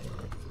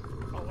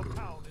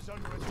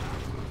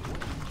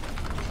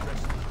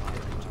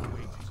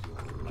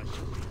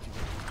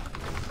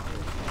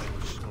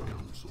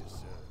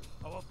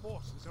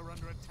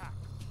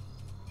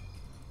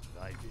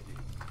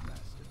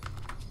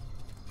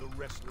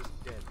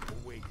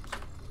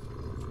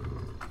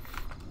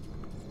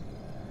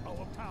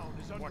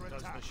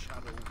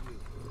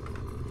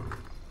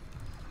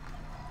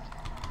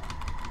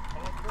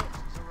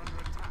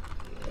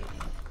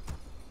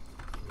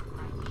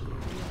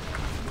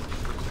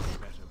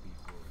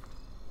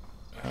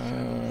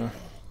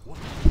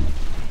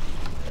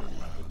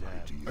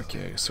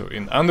 Okay, so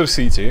in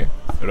Undercity,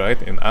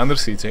 right? In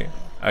Undercity,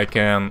 I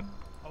can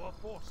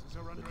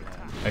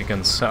I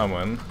can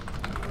summon.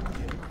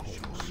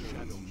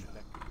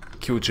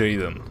 Kill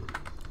Jaden.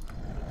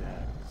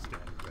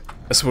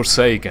 As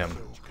Forsaken.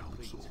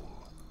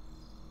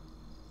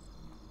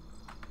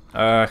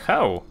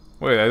 How?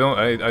 Wait,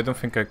 I don't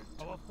think I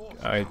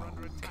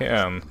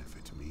can.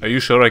 Are you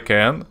sure I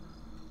can?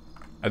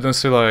 I don't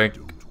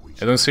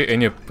see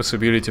any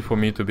possibility for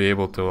me to be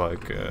able to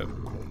like.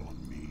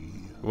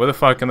 Where the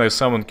fuck can I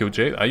summon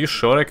QJ? Are you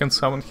sure I can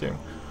summon him?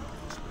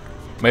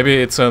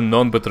 Maybe it's a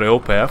non-betrayal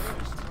path.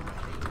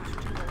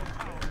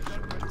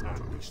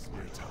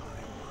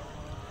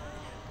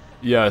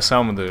 Yeah, I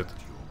summoned it.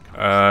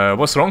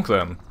 What's wrong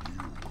then?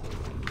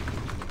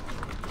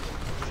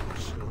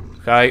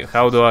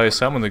 How do I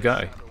summon the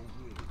guy?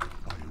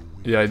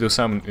 Yeah, I do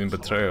summon in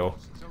betrayal.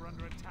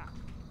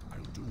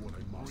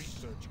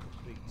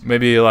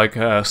 Maybe like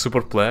a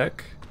super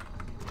plague?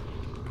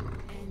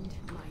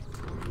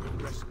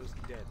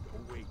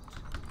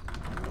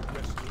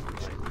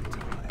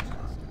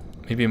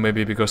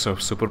 Maybe because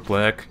of super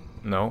plague?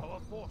 No.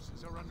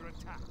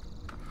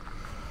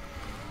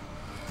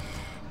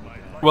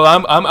 Well,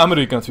 I'm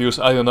really confused.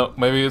 I don't know.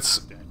 Maybe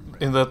it's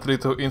in that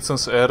little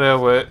instance area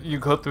where you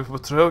got with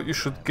betrayal. You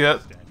should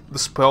get the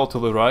spell to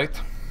the right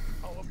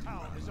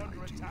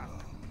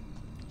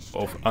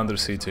of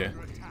Undercity.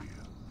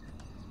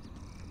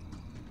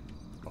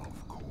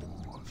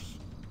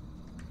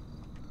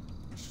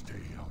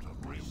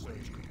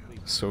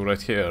 So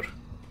right here.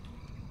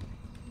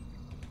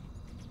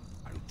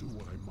 I'll do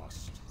what I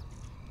must.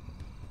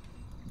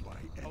 By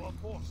any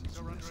means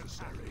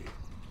necessary.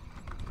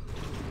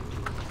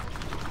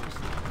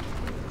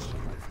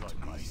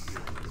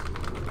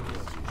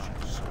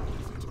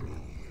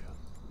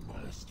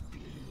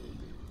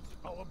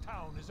 Our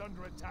town is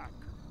under attack.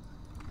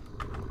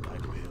 My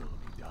will be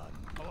done.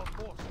 Our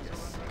forces are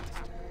under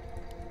attack.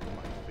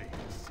 My fate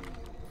is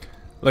sealed.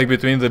 Like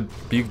between the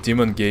big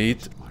demon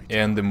gate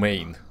and the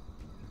main.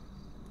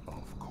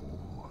 Of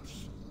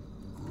course.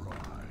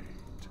 Right.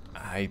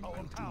 I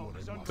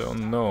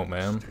don't know,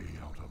 man. Stay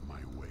out of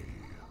my way.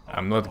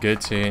 I'm not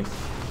getting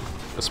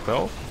a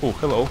spell. Oh,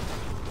 hello.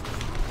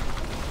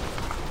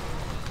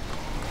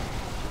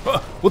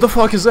 What the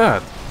fuck is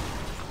that?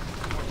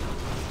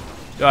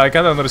 Yeah, I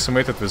kinda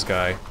underestimated this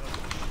guy.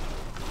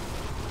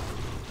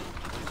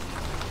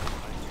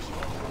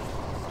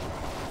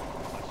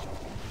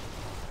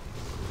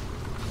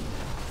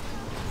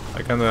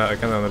 I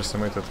kinda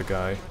underestimated the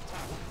guy.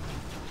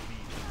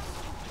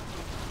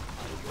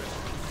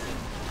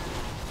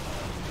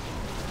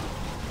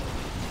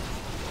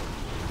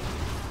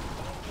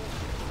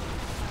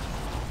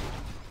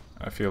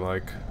 I feel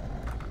like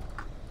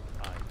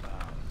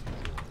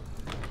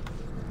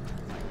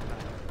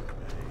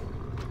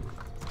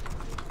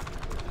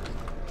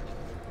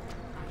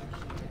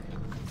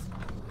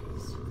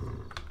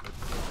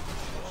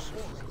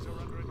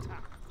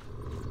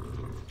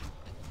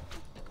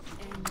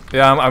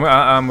yeah,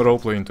 I'm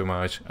roleplaying too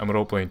much. I'm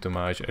roleplaying too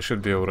much. I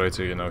should be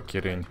already, you know,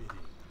 kidding.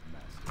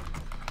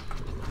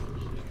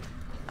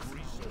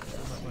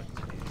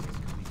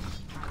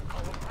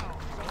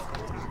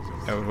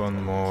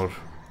 Everyone more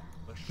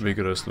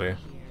vigorously.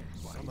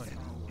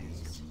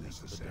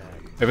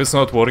 If it's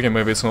not working,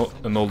 maybe it's not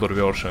an older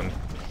version.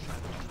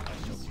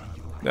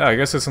 Yeah, I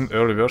guess it's an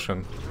early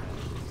version.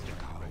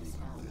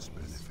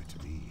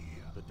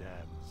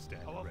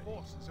 Our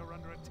forces are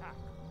under attack.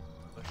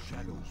 The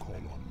shadow call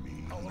on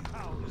me. Our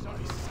town is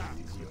under attack.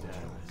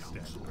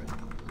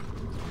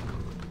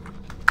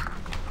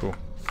 Cool.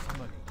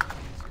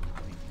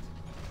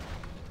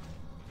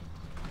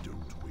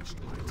 Don't waste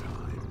my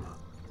time.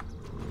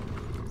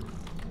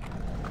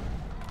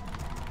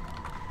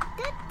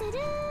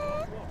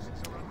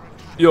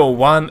 Yo,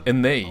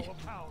 1NA.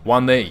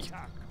 1A.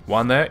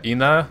 1A,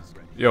 Ina.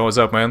 Yo, what's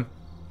up, man?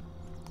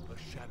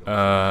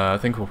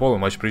 Thank you for following,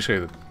 much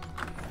appreciated.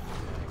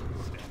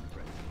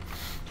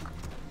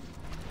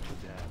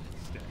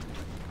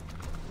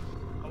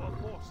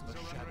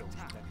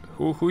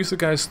 Who is the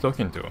guy he's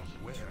talking to?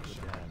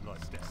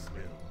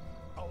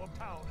 Our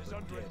town is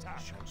under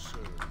attack.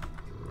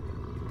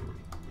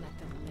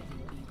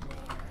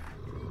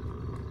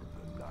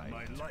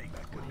 My light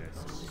goodness.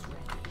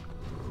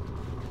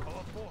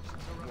 Our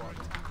forces are under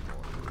attack.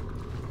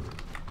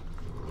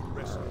 The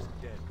restless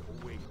dead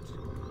await.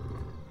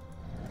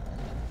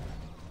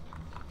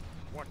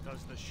 What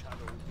does the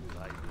shadow do?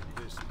 I did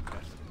this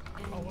better.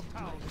 Our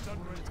town is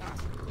under attack.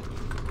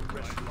 The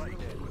restless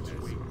dead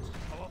await.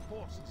 Our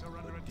forces are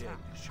under attack.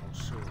 Shall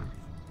serve.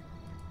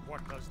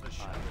 What does the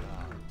shadow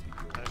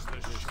do? As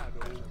the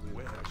shadow,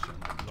 where shall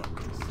I look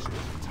to this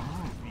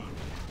time?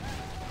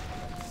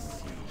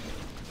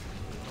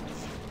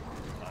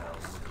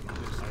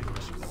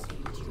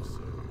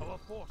 Our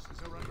forces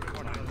are under attack.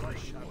 What does the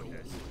shadow do?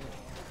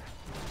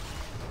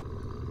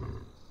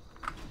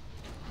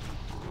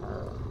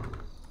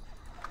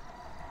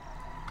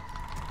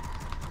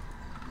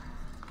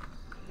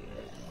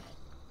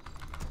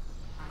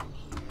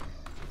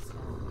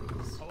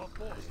 Our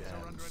forces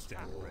are under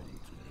attack.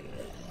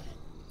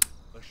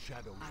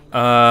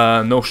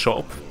 No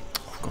shop.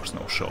 Of course,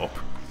 no shop.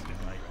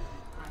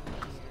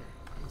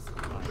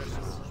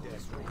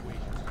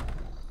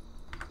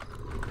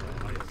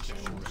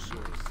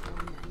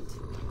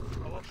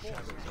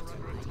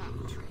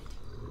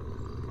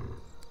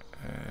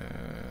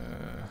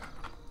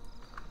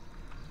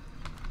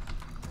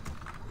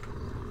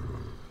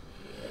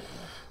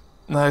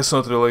 No, it's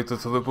not related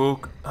to the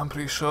book, I'm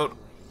pretty sure.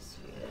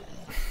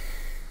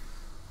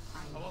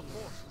 Our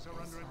forces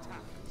are under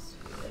attack.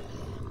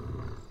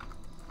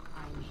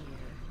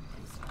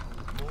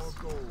 More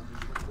gold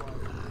is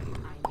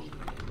required.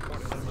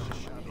 What does the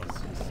shadow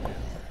say?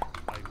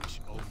 I wish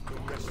only the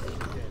rest of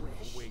the dead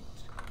await.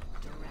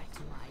 Direct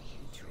my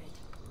hatred.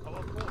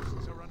 Our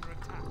forces are under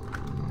attack.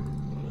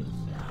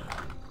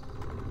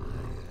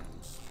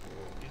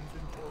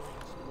 Inventory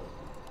is full.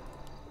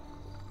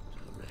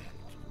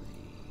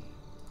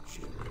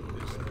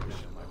 This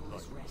mission my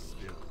blood will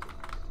spill.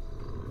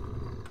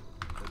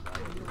 The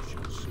night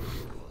shall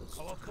serve.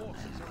 Our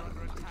forces are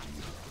under attack.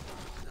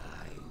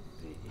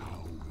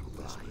 How will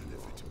this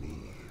benefit me?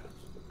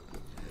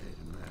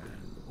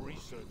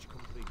 Research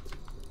complete.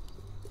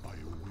 I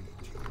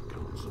await your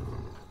counsel.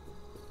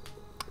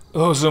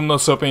 Oh, so I'm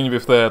not stopping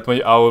with that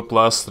 20-hour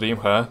plus stream,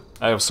 huh?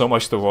 I have so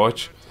much to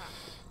watch.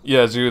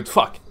 Yeah, dude,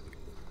 fuck.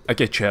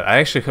 Okay, chat, I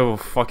actually have a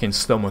fucking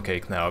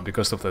stomachache now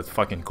because of that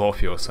fucking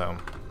coffee or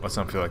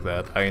something like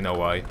that. I know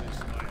why.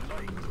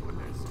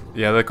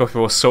 Yeah, that coffee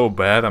was so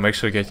bad, I'm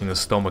actually getting a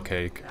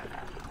stomachache.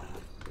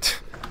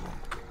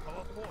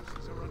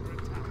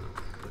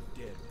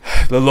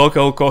 The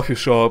local coffee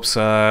shops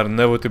are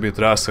never to be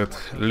trusted,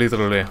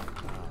 literally.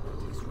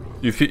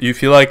 You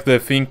feel like the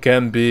thing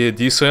can be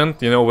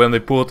decent, you know, when they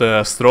put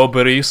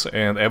strawberries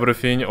and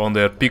everything on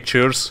their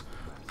pictures.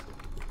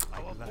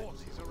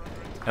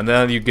 And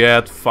then you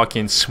get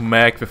fucking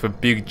smacked with a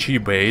big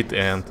G-bait,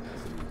 and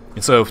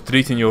instead of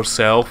treating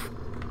yourself,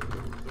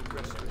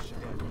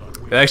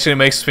 it actually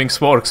makes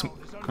things worse,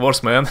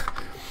 man.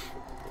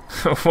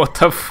 What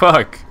the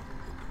fuck?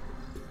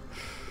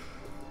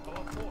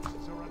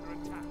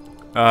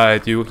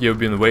 Alright, you've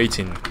been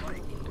waiting,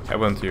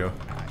 haven't you?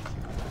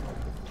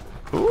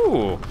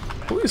 Ooh,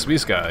 who is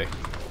this guy?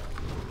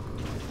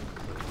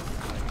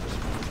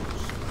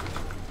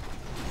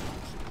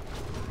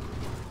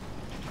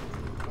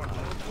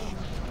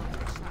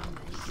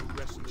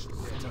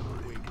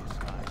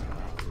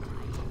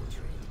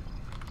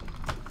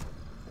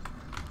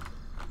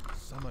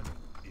 Summoning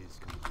is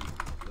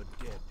complete. The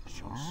dead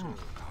shall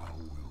serve. How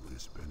will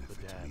this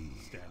benefit me?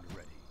 Stand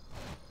ready.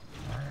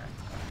 I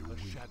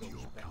await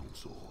your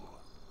counsel.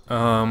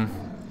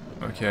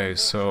 Okay,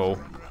 so...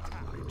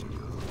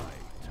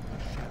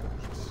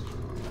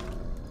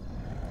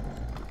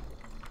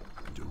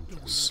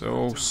 So...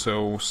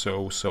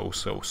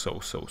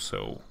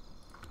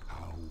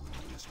 How will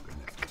this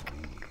benefit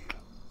me?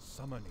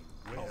 Summoning.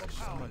 Our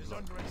power is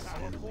under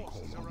attack. Our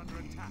forces are under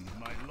attack.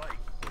 My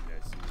life,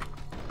 Odessa.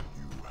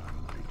 You have an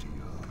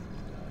idea.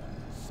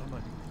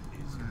 Summoning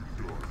is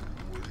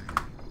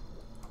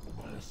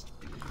Must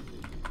be.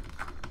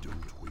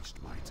 Don't waste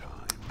my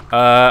time.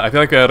 I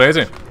feel like we are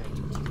ready.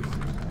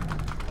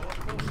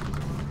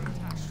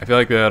 I feel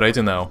like we are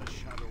ready now.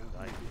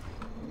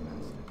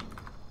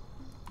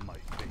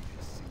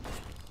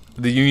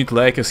 The unit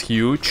lag is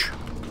huge.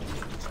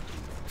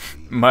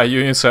 My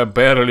units are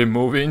barely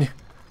moving.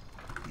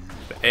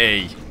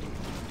 Hey.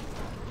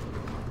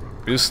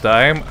 This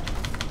time,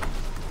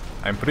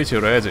 I'm pretty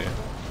ready.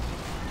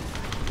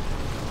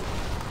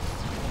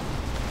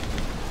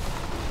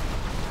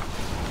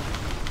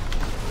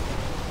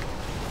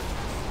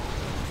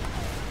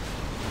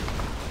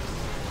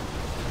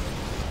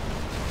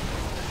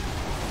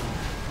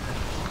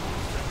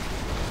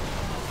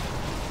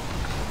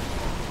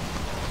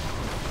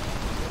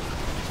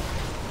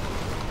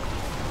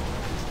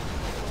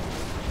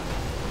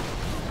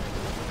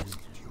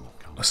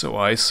 So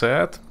I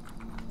said...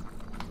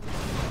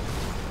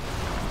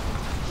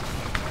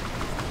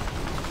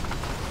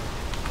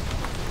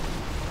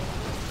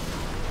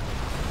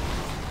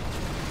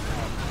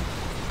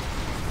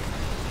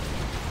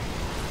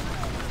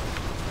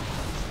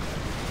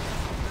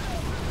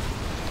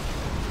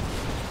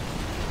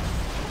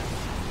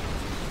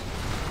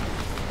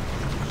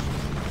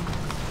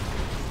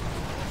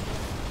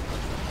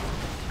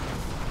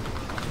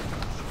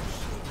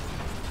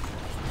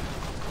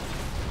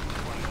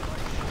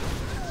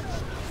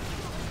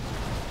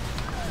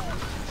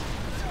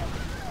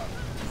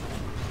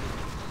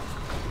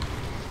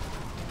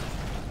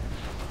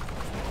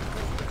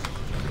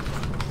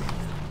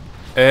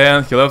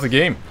 And he left the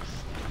game.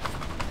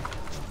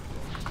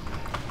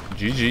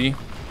 GG.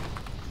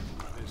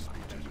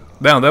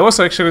 Damn, that was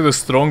actually the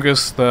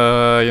strongest,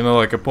 you know,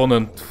 like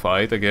opponent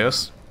fight, I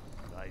guess,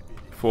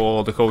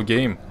 for the whole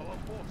game.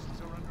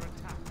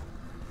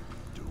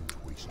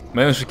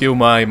 Managed to kill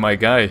my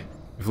guy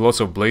with lots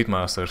of blade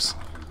masters.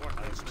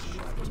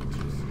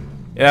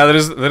 Yeah,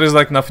 there is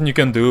like nothing you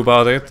can do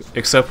about it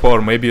except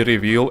for maybe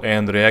reveal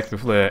and react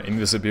with the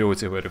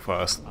invisibility very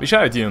fast, which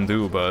I didn't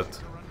do,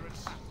 but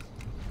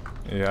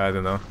yeah, I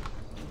don't know.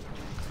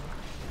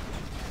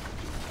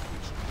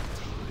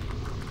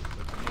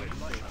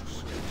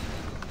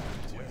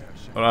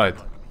 Alright,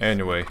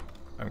 anyway,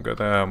 I'm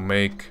gonna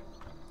make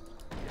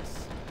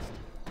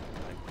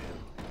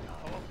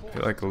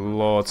like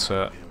lots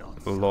of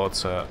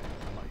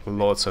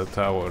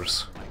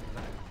towers,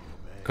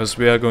 because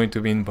we are going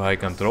to win by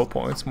control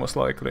points most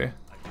likely.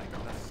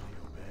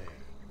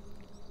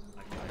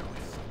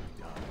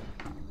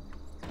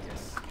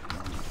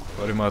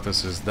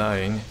 Orimatus is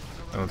dying.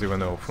 I don't even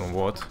know from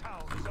what.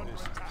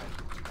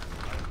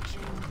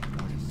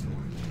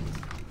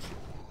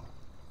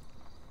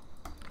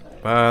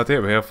 But yeah,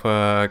 we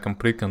have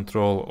complete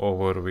control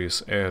over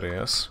these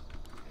areas.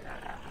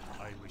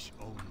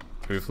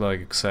 With like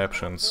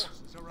exceptions.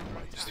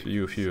 Just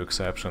few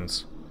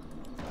exceptions.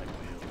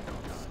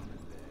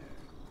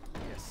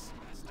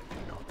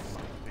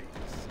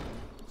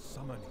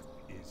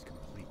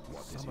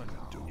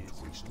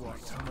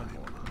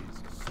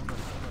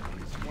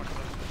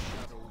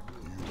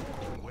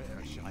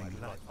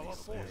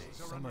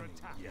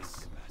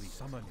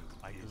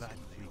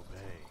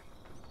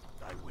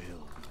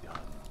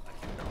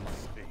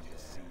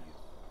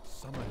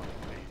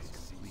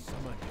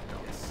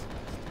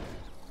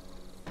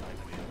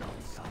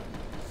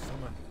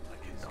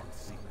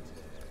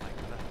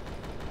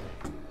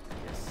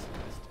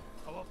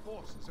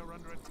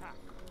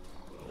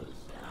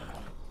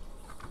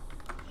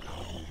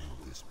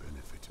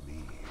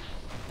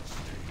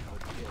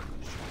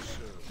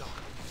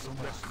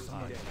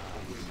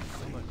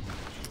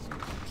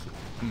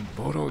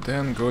 Boro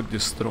then got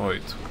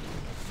destroyed.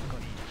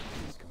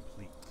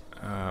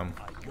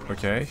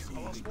 Okay.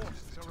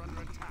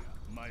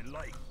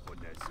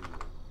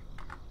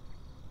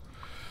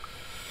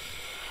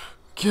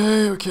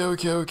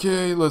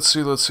 Okay. Let's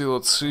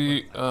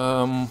see.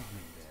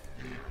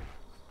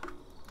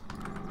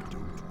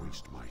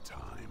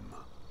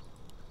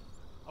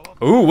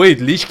 Oh wait,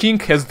 Lich King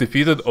has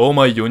defeated all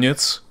my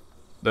units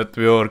that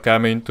were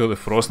coming to the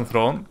Frozen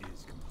Throne.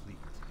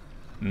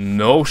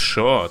 No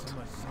shot.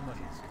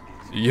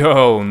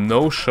 Yo,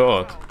 no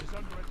shot.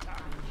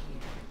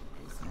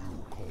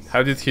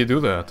 How did he do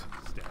that?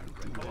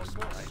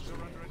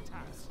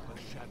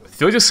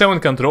 37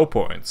 control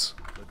points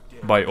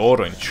by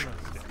Orange.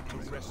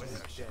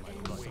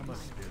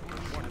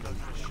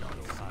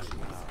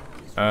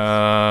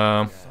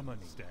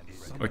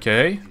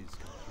 Okay.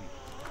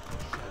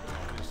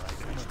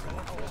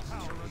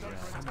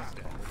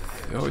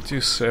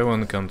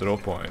 37 control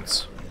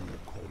points.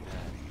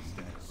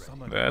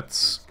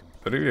 That's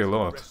really a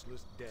lot.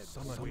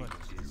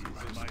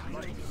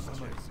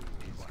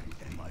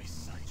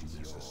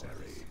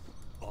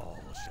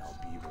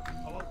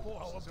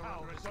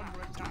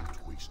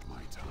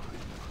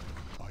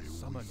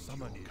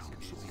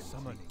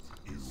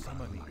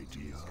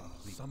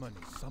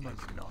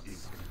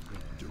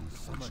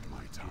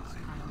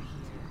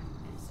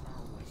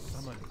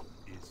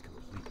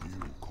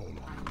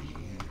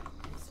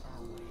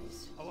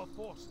 Our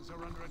forces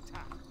are under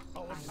attack.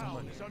 Our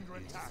town is under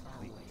attack.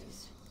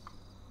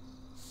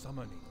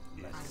 Summoning.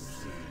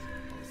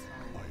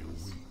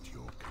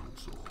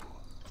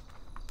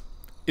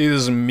 It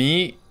is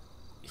me,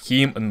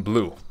 him, and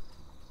Blue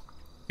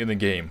in the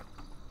game.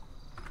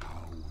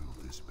 How will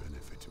this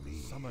benefit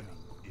me?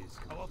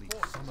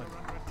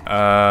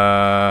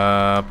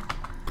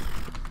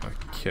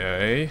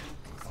 Okay.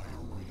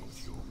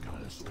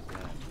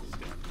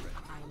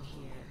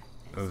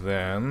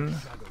 Then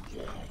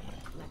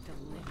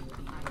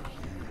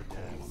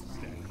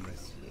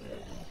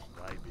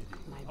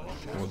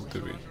what do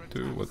we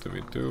do? What do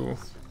we do?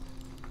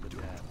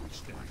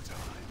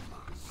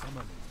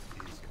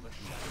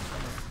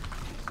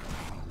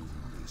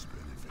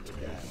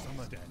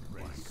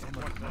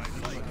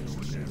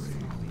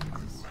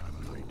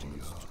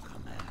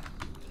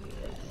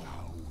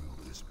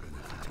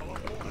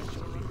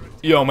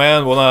 Yo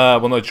man,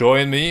 wanna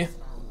join me?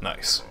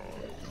 Nice.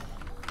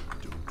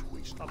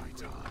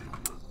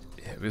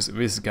 Yeah,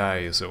 this guy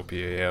is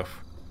OPAF.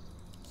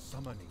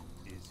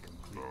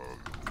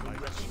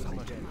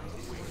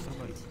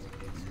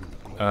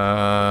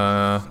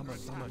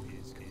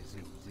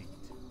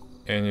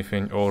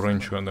 Anything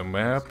orange on the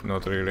map?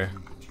 Not really.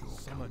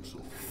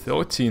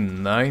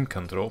 39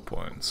 control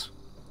points.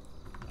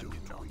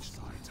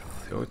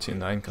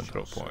 39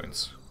 control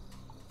points.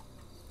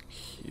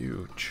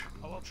 Huge.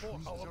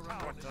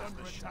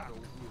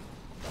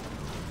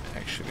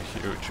 Actually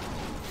huge.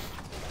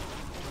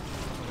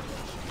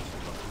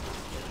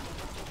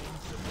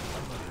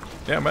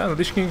 Yeah man,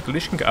 Lich King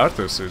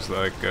Arthas is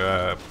like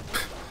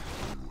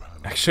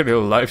actually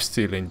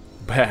lifestealing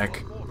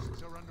back.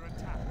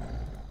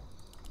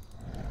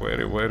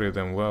 Very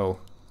damn well.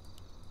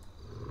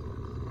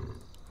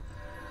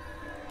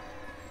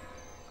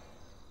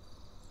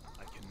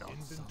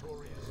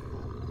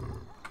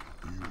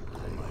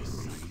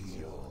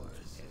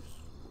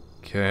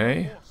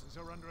 Okay.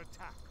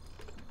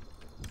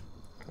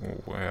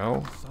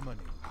 Well.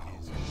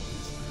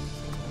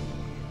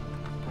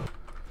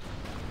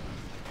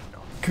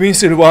 Queen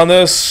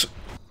Sylvanas,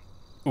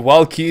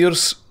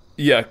 Valkyrs,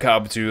 yeah,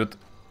 Cap, dude.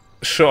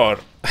 Sure.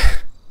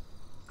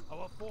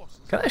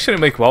 Can I actually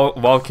make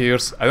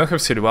Valkyrs? I don't have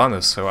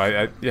Sylvanas, so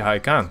I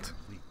can't.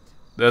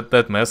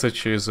 That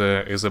message is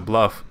a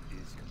bluff.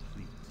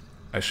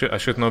 I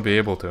should not be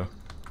able to.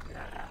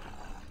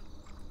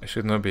 I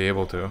should not be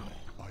able to.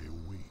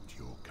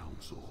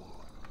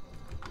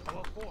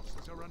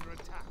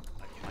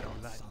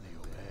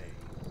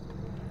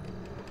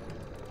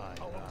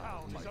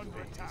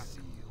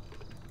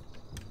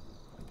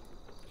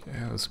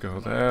 Okay, let's go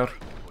there.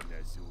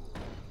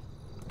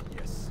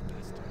 Yes,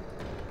 master.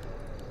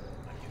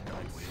 I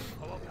cannot win.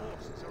 Our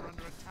forces are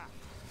under attack.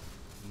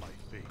 My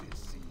fate is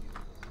sealed.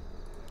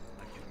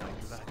 I cannot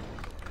gladly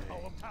obey.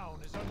 Our town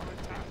is under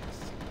attack.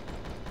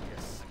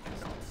 Yes, I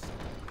cannot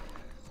surrender.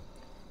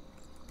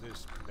 This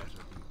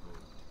better be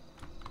good.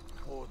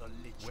 For the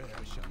lich.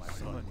 Where shall my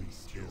summoning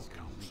skills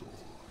counsel?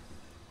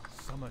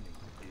 Summoning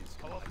is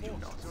our forces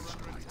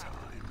are under attack.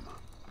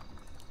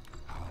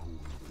 How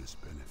will this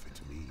benefit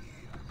me?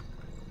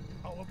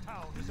 Our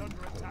town is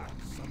under attack.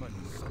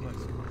 Summoning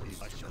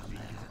is I shall be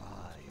your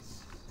eyes.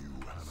 You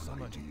have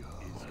an idea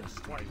of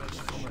Summoning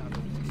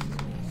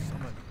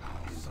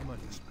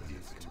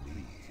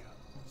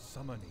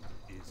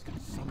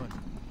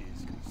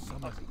is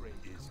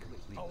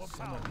complete. Our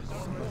town is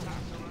under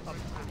attack.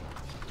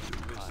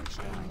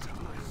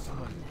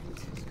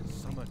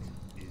 Summoning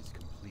is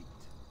complete.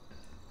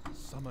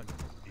 Summoning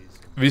is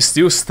We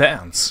still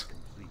stands.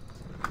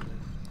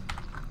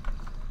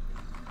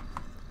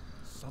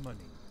 summoning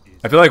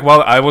is I feel like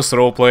while I was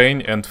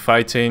role-playing and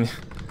fighting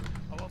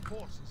our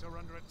forces are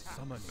under attack.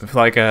 Summoning with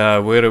like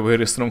a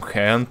very strong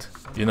hand,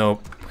 you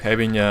know,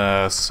 having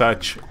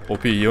such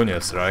OP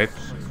units, right?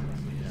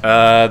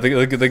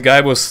 The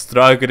guy was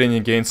struggling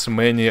against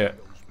many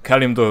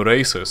Kalimdor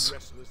races.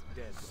 restless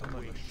dead.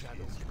 Summoning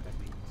shadows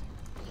complete.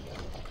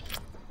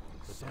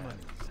 Summoning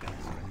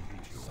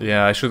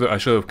Yeah, I should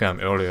have come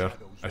earlier.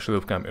 I should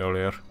have come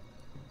earlier.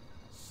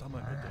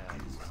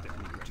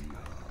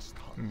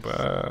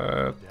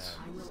 But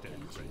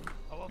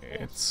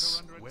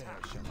it's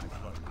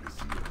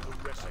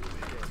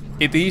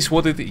it is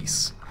what it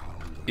is.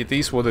 It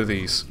is what it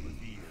is.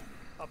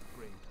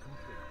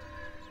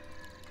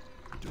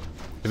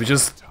 If we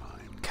just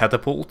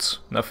catapult,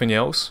 nothing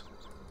else.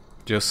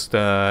 Just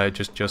the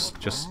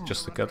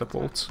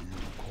catapults.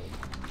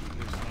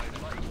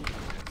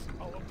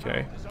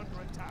 Okay.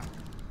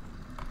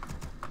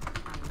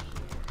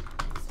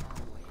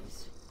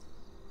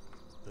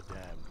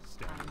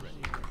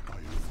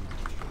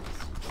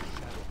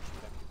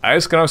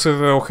 Ice Crown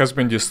Citadel has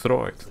been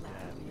destroyed.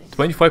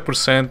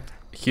 25%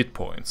 hit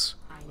points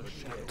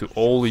to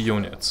all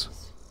units.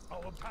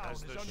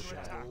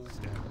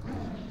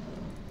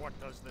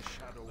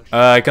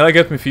 Can I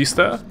get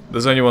Mephisto?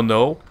 Does anyone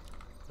know?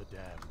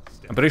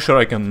 I'm pretty sure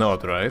I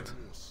cannot, right?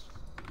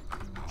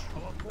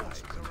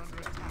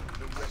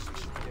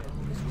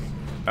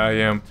 I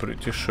am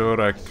pretty sure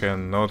I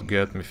cannot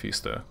get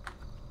Mephisto.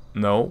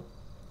 No?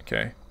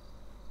 Okay.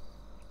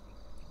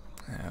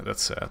 Yeah,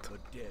 that's sad.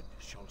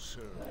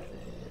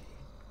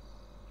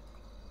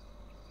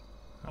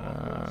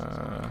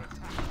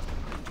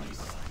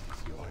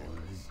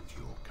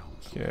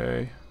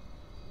 Okay.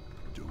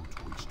 Don't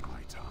waste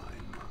my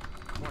time.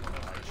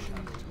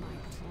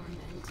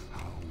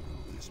 How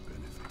will this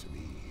benefit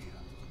me?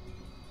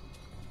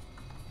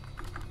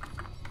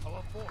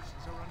 Our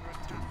forces are under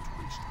attack. Don't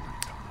waste my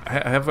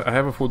time. I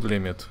have a food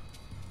limit.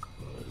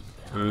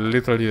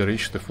 Literally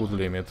reached the food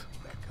limit.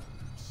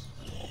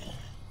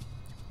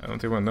 I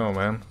don't even know,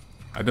 man.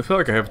 I don't feel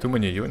like I have too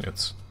many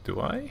units. Do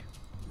I?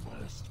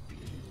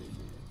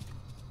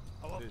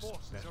 Our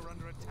forces are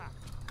under attack.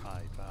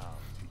 I bow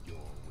to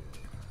your will.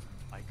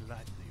 I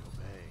gladly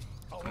obey.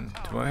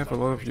 Do I have a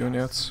lot of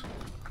units?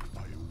 I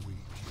await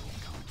your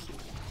counsel.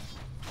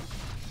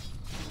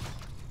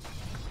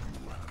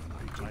 You have an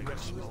idea.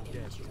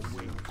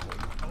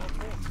 Our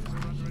forces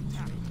are under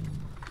attack.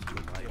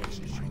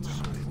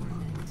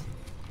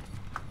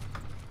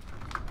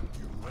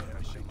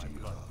 Where shall my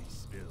blood be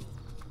spilled?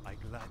 I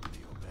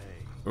gladly obey.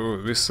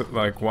 Oh, this is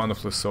like one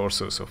of the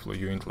sources of the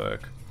unit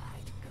lag.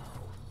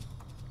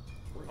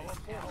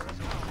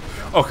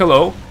 Oh,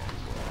 hello!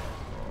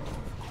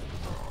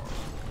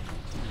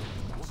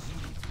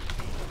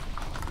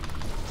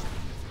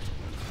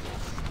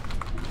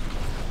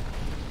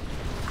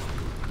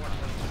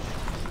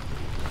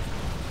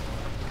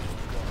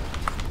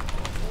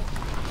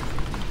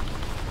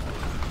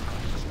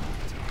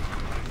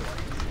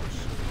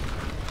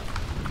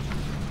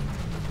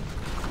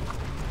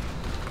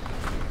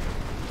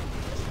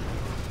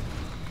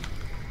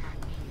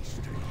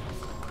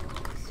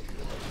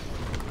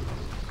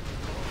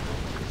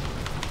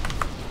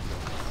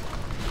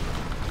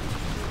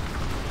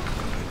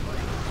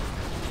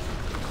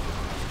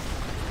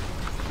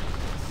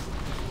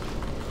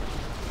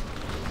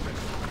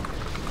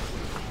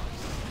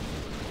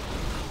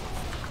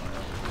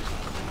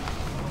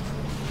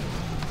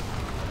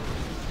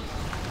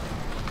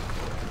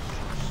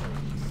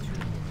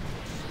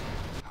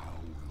 How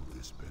will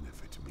this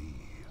benefit me?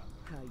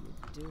 How you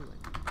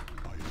doing?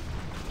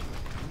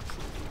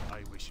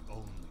 I wish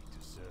only to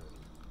serve.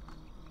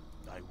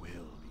 Thy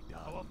will be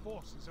done. Our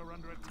forces are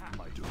under attack.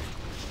 I don't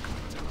waste my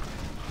time.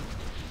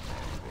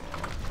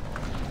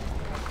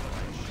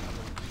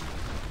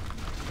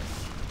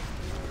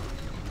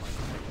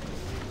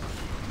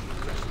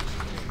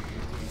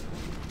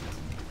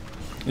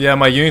 Yeah,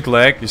 my unit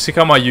lag. You see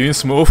how my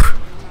units move?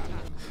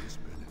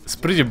 It's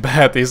pretty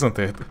bad, isn't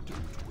it?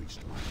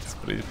 It's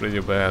pretty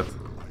bad.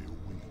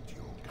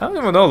 I don't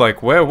even know,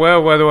 like, where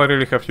do I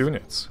really have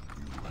units?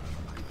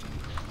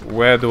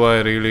 Where do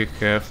I really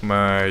have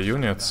my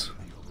units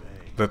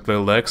that they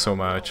lag so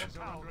much?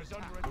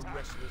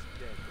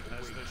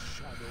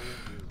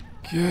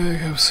 Okay, I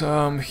have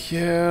some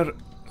here.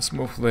 Let's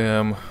move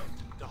them.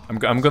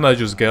 I'm gonna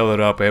just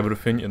gather up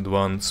everything in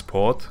one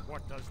spot,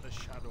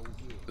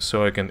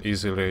 so I can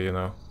easily, you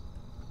know,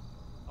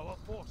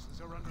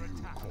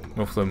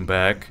 move them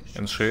back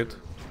and shit.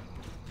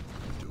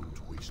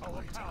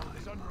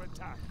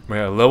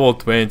 Yeah, level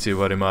 20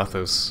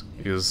 Varimathus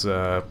is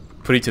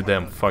pretty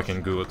damn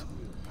fucking good.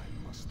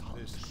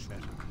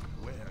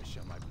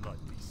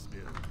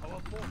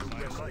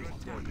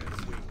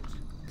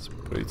 It's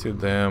pretty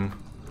damn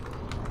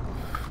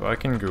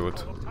fucking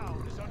good.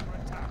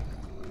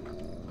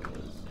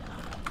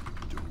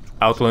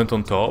 Outland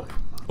on top.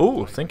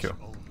 Oh, thank you.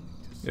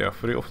 Yeah,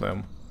 3 of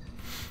them.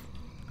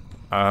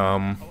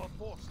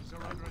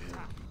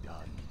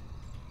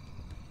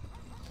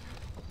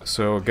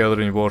 So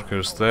gathering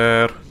workers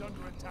there.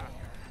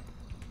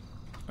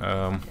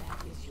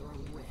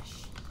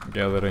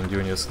 Gathering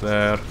units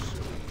there.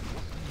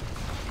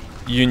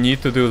 You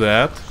need to do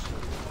that,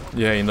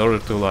 yeah, in order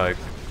to like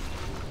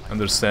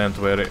understand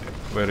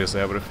where is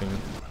everything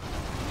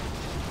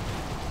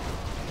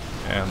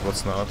and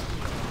what's not.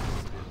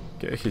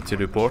 Okay, he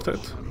teleported.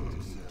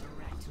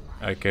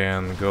 I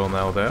can go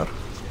now there.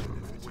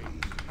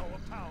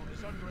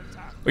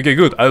 Okay,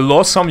 good. I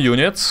lost some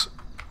units.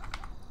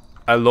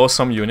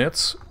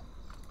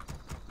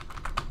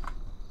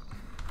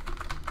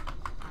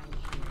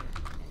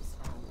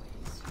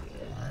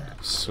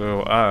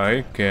 So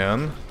I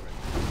can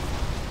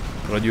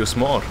produce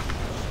more.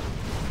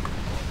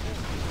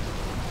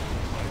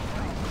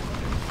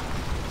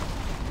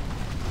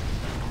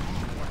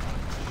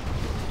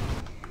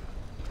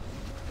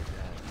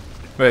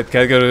 Wait,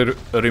 Calgary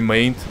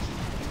remained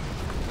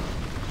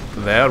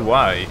there?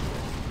 Why?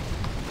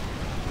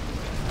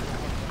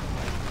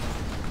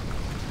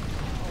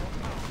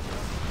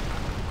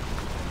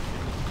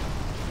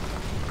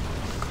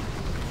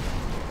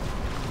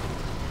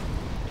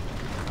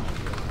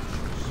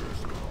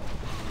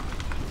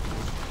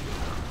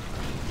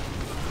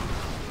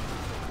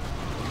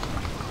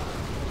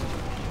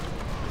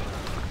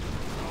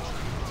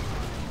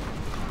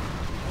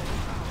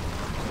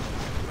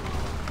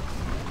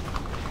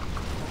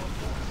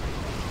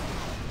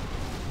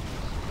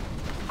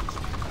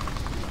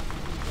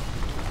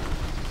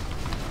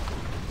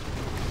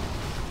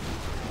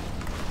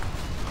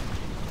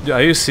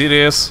 Are you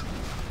serious?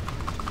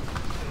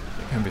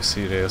 You can't be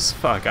serious.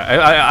 Fuck.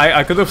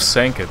 I could have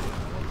sank it.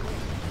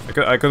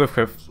 I could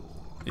have.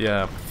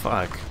 Yeah.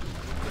 Fuck.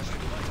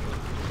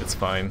 It's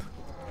fine.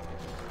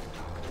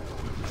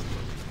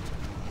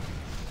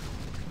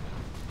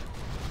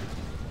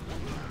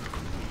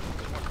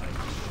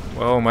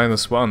 Well,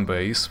 -1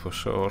 base for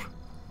sure.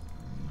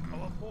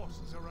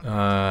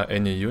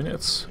 Any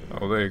units?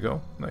 Oh, there you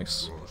go.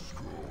 Nice.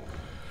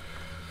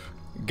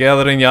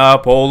 Gathering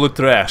up all the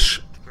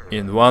trash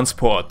in one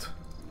spot.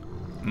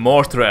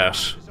 More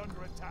trash.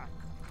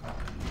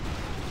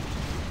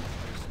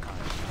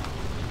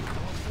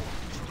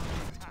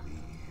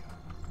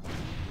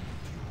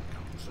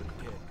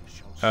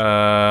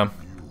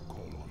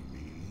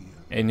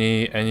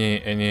 Any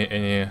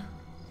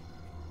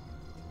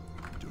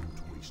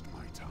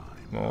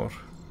more.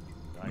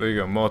 There you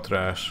go, more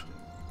trash.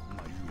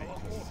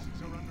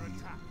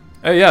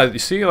 Yeah, you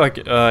see, like,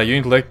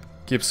 unit lag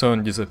keeps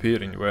on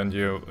disappearing when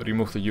you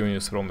remove the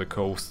units from the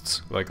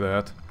coasts, like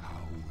that.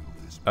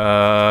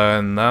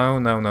 Now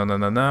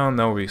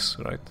is,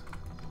 right?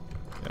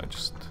 Yeah,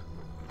 just...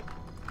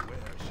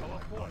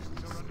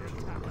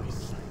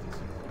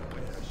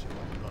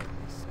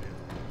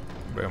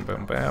 Bam,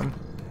 bam, bam.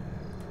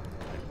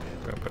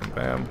 Bam, bam,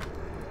 bam.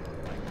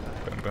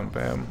 Bam, bam,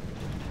 bam.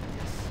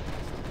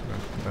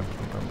 Bam,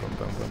 bam, bam, bam,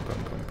 bam, bam,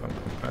 bam, bam,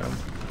 bam, bam.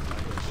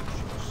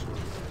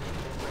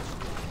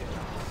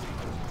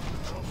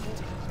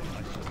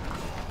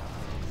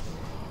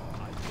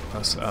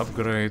 Let's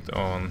upgrade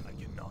on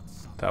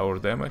tower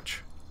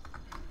damage.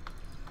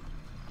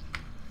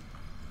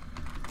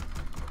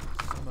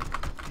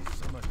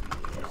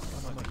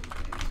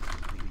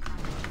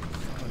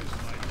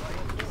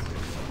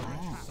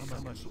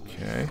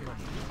 Okay.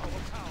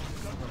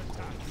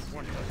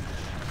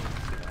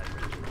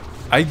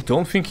 I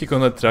don't think he's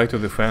gonna try to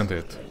defend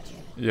it.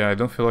 Yeah, I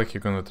don't feel like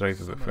he's gonna try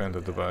to defend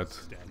it,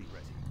 but...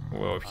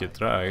 Well, if he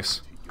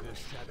tries...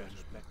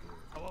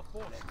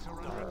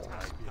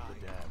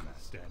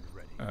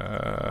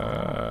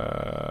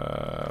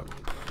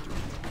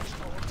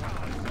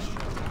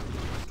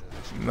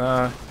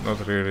 Nah,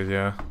 not really,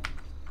 yeah.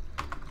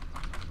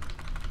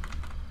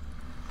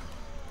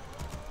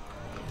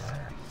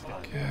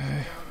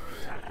 Okay.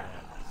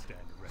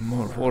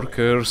 More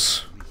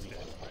workers.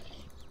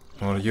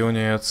 More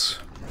units.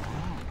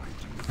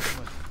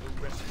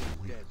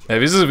 Yeah,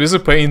 this is a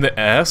pain in the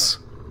ass,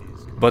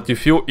 but you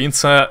feel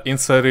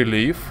inside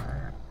relief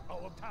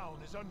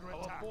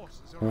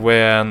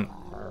when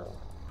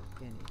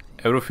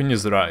everything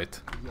is right.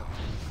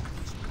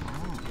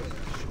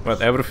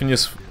 But everything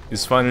is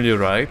finally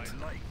right.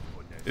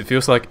 It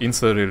feels like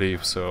instant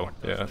relief, so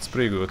yeah, it's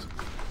pretty good.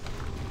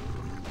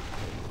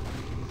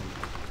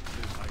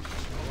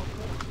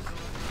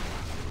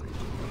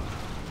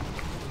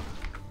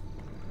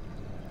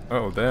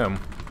 Oh damn.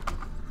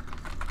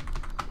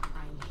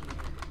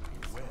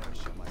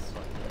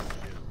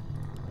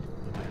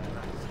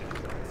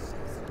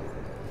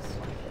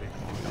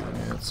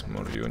 Units,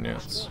 more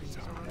units.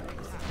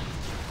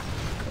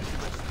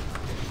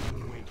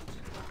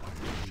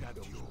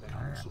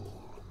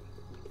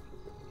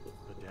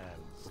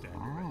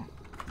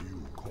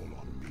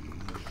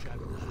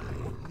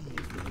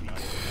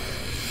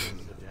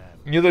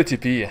 Need a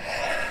TP.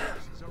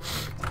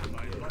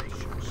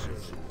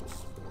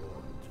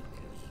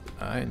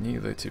 I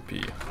need a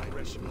TP.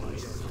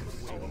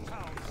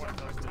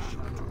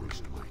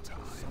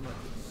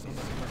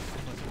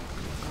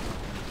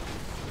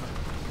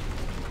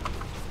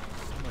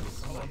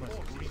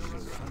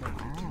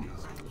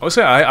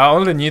 Also, I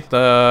only need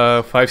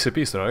 5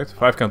 CPs, right?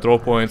 5 control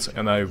points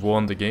and I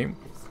won the game.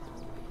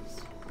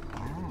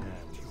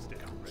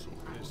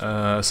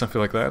 Something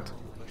like that.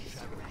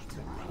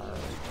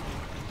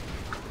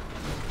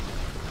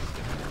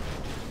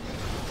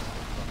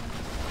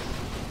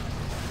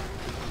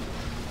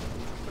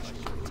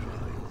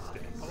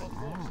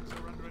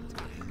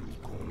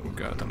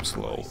 God, I'm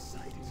slow.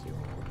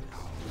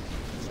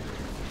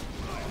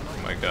 Oh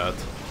my god.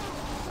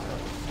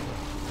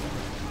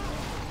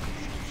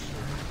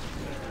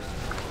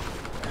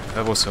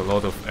 That was a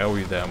lot of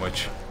AoE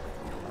damage.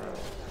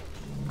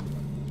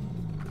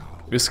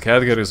 This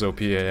Khadgar is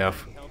OP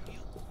AF.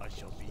 I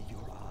shall be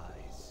your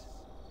eyes.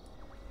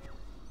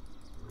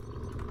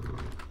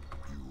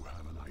 You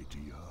have an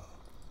idea.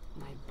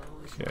 My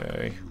bow is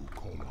Okay. You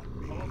call on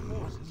me. Our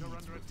forces are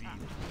under attack.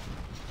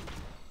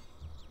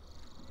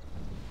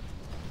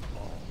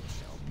 All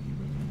shall be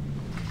removed.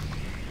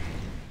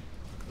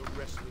 The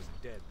restless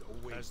dead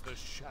await as the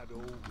shadow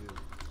wills.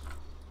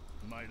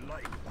 My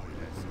life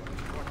is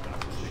what thou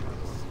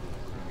shalt.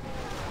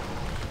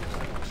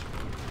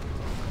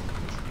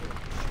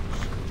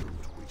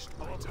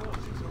 Our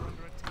forces are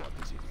under attack.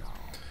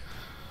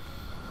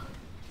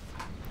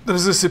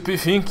 There's a CP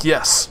thing?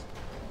 Yes.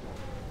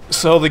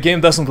 So the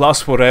game doesn't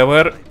last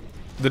forever.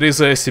 There is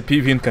a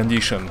CP win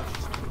condition.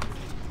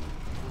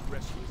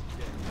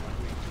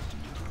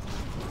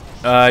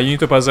 You need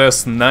to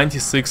possess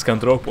 96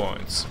 control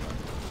points,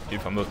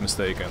 if I'm not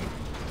mistaken.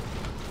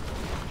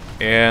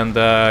 And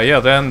yeah,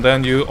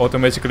 then you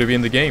automatically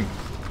win the game.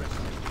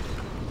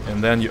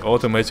 And then you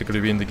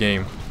automatically win the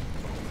game.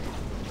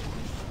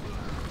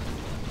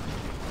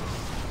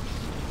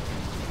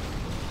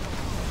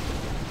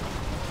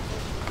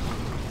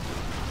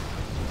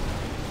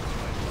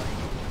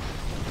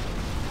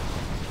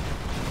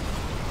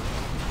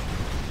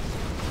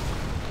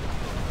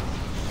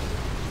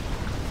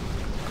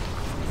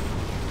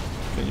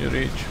 Can you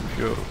reach with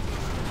your...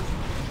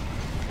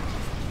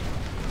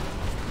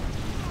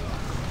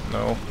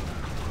 No.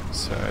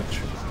 Search.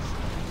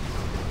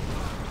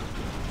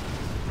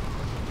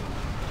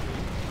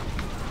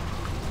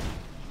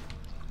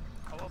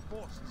 Our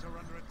forces are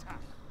under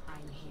attack.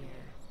 I'm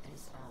here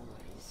as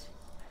always.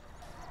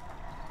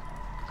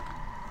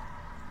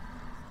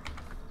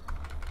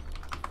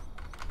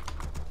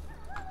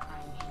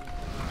 I'm here.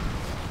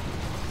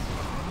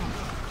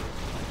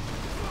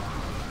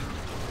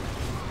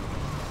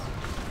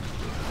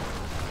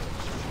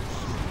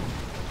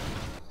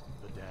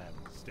 The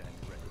damned stand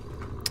ready.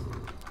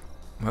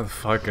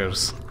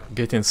 Motherfuckers.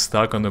 Getting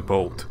stuck on a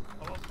boat.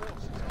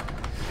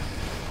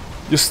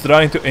 Just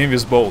trying to aim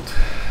this boat.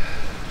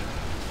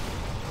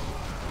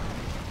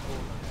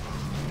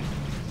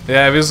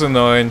 Yeah, it is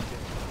annoying.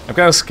 I'm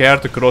kind of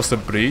scared to cross the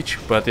bridge,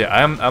 but yeah,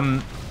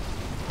 I'm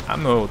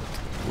no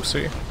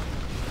pussy.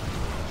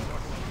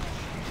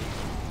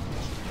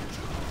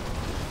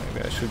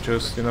 Maybe I should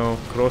just, you know,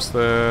 cross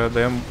the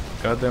damn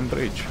goddamn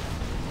bridge.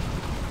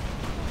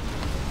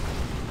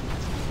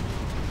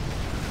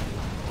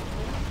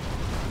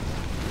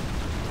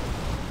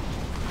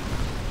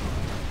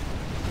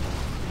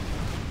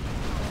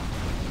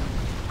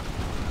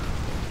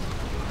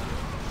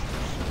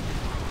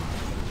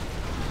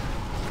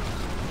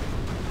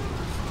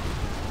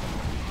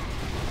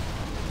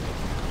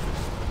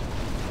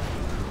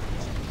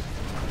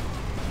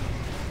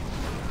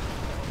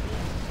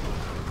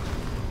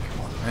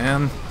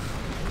 Man.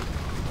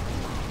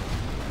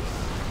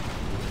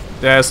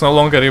 Yeah, it's no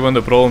longer even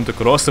a problem to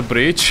cross the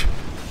bridge.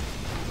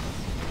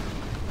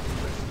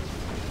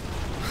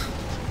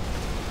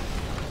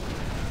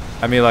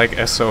 I mean, like,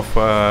 as of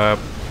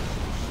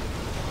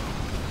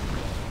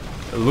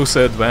lose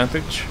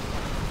advantage.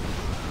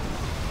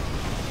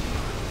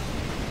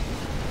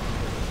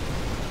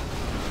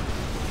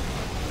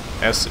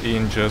 As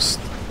in just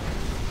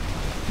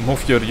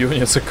move your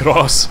units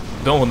across.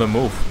 Don't wanna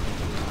move.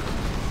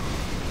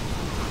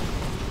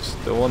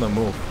 Just don't wanna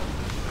move.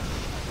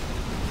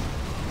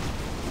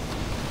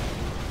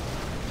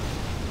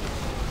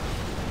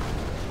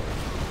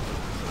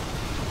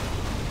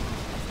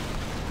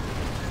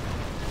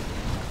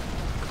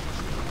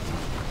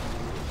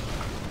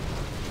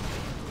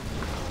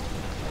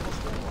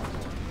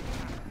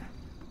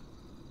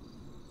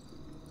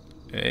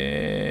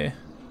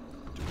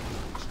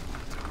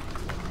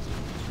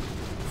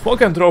 Full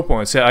control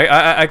points. Yeah,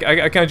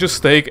 I can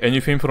just take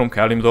anything from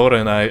Kalimdor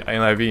and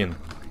I win.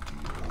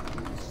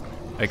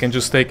 I can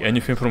just take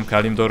anything from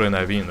Kalimdor and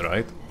I win,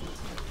 right?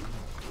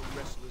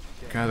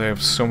 God, I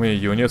have so many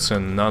units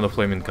and none of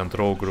them in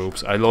control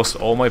groups. I lost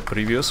all my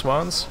previous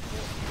ones.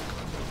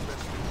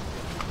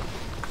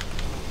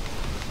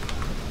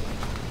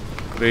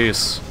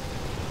 Please.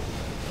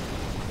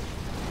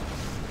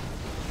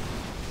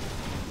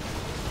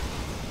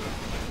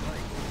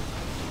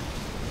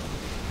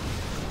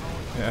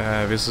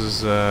 This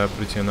is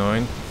pretty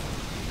annoying.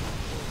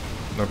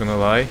 Not gonna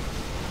lie.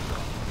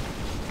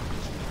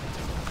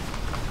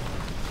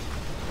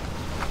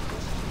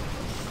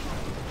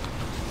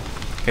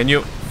 Can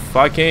you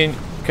fucking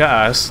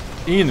cast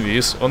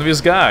Invis on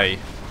this guy?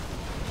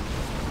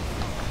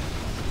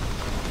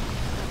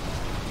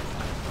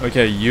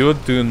 Okay, you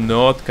do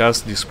not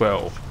cast this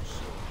spell.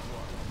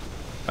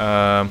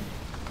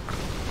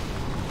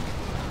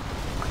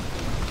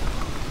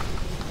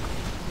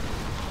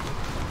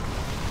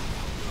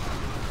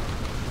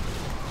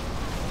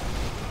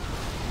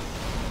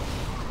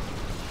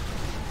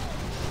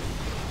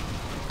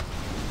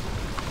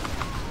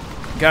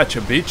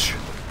 Gotcha, bitch.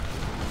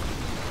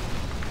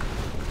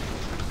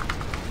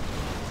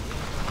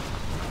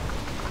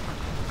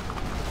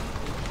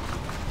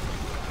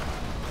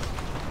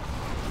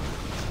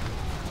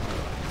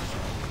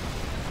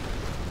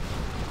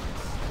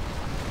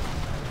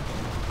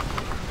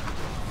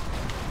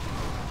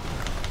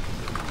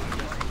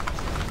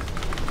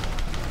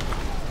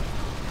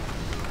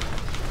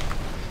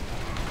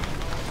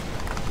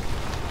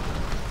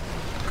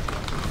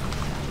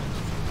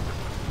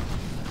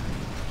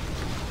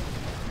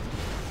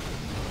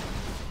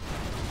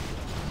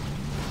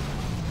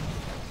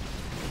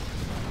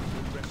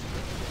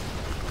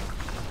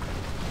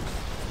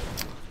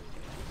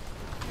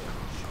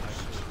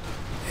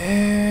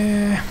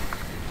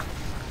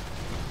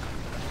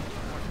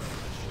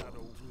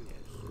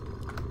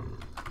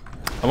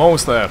 I'm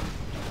almost there.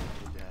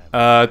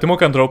 2 more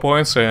control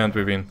points and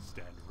we win.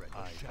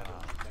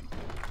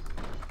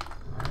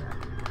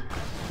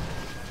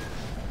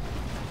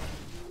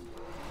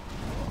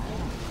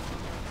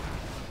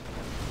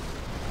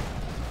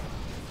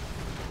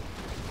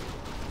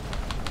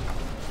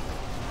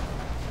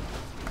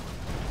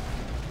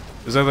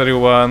 Is that the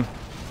real one?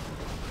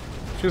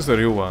 Choose the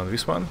real one.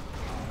 This one?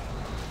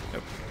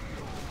 Yep.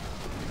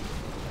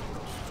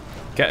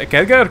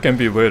 Khadgar can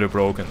be very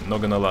broken,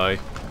 not gonna lie.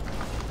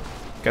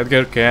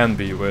 Khadgar can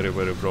be very,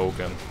 very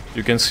broken.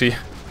 You can see.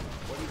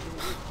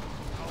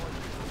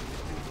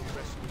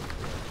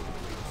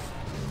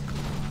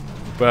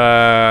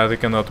 But they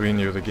cannot win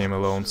you the game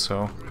alone,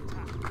 so.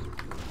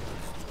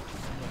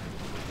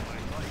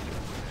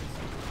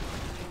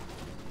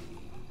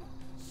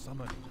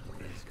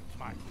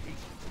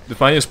 The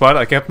funniest part,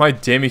 I kept my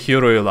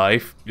demi-hero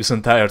alive this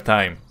entire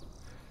time.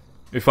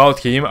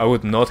 Without him, I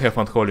would not have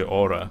Unholy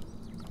Aura.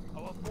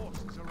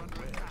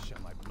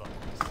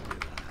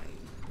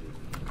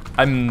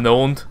 I'm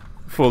known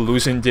for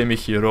losing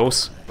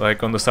demi-heroes,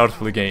 like on the start of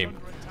the game.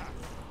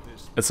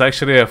 It's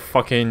actually a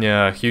fucking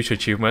huge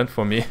achievement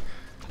for me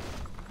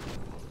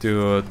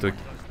to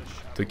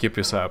keep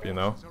this up, you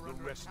know.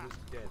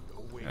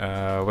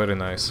 Very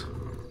nice.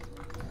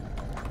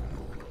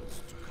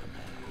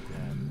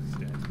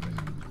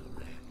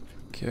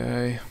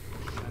 Okay.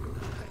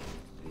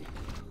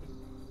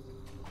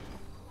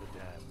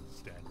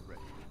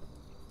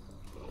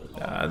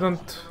 I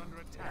don't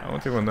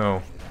even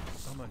know.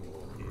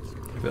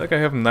 I feel like I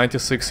have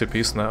 96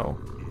 CPs now.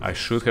 I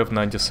should have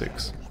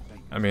 96.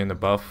 I mean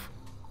above.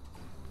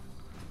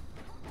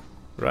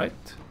 Right?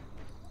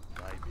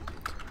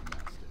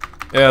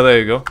 Yeah, there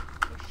you go.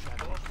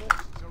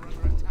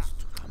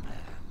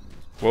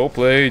 Well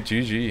played,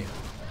 GG.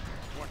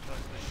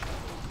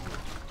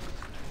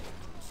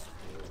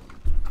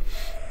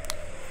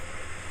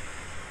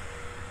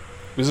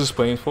 This is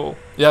painful.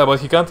 Yeah,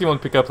 but he can't even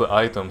pick up the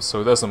items, so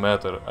it doesn't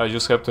matter. I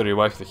just have to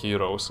revive the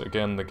heroes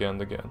again,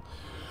 again, again.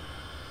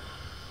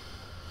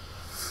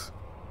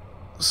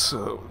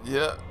 So,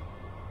 yeah.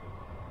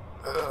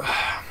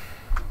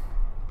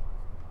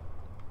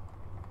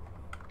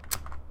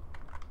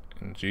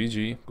 And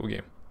GG, good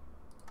game.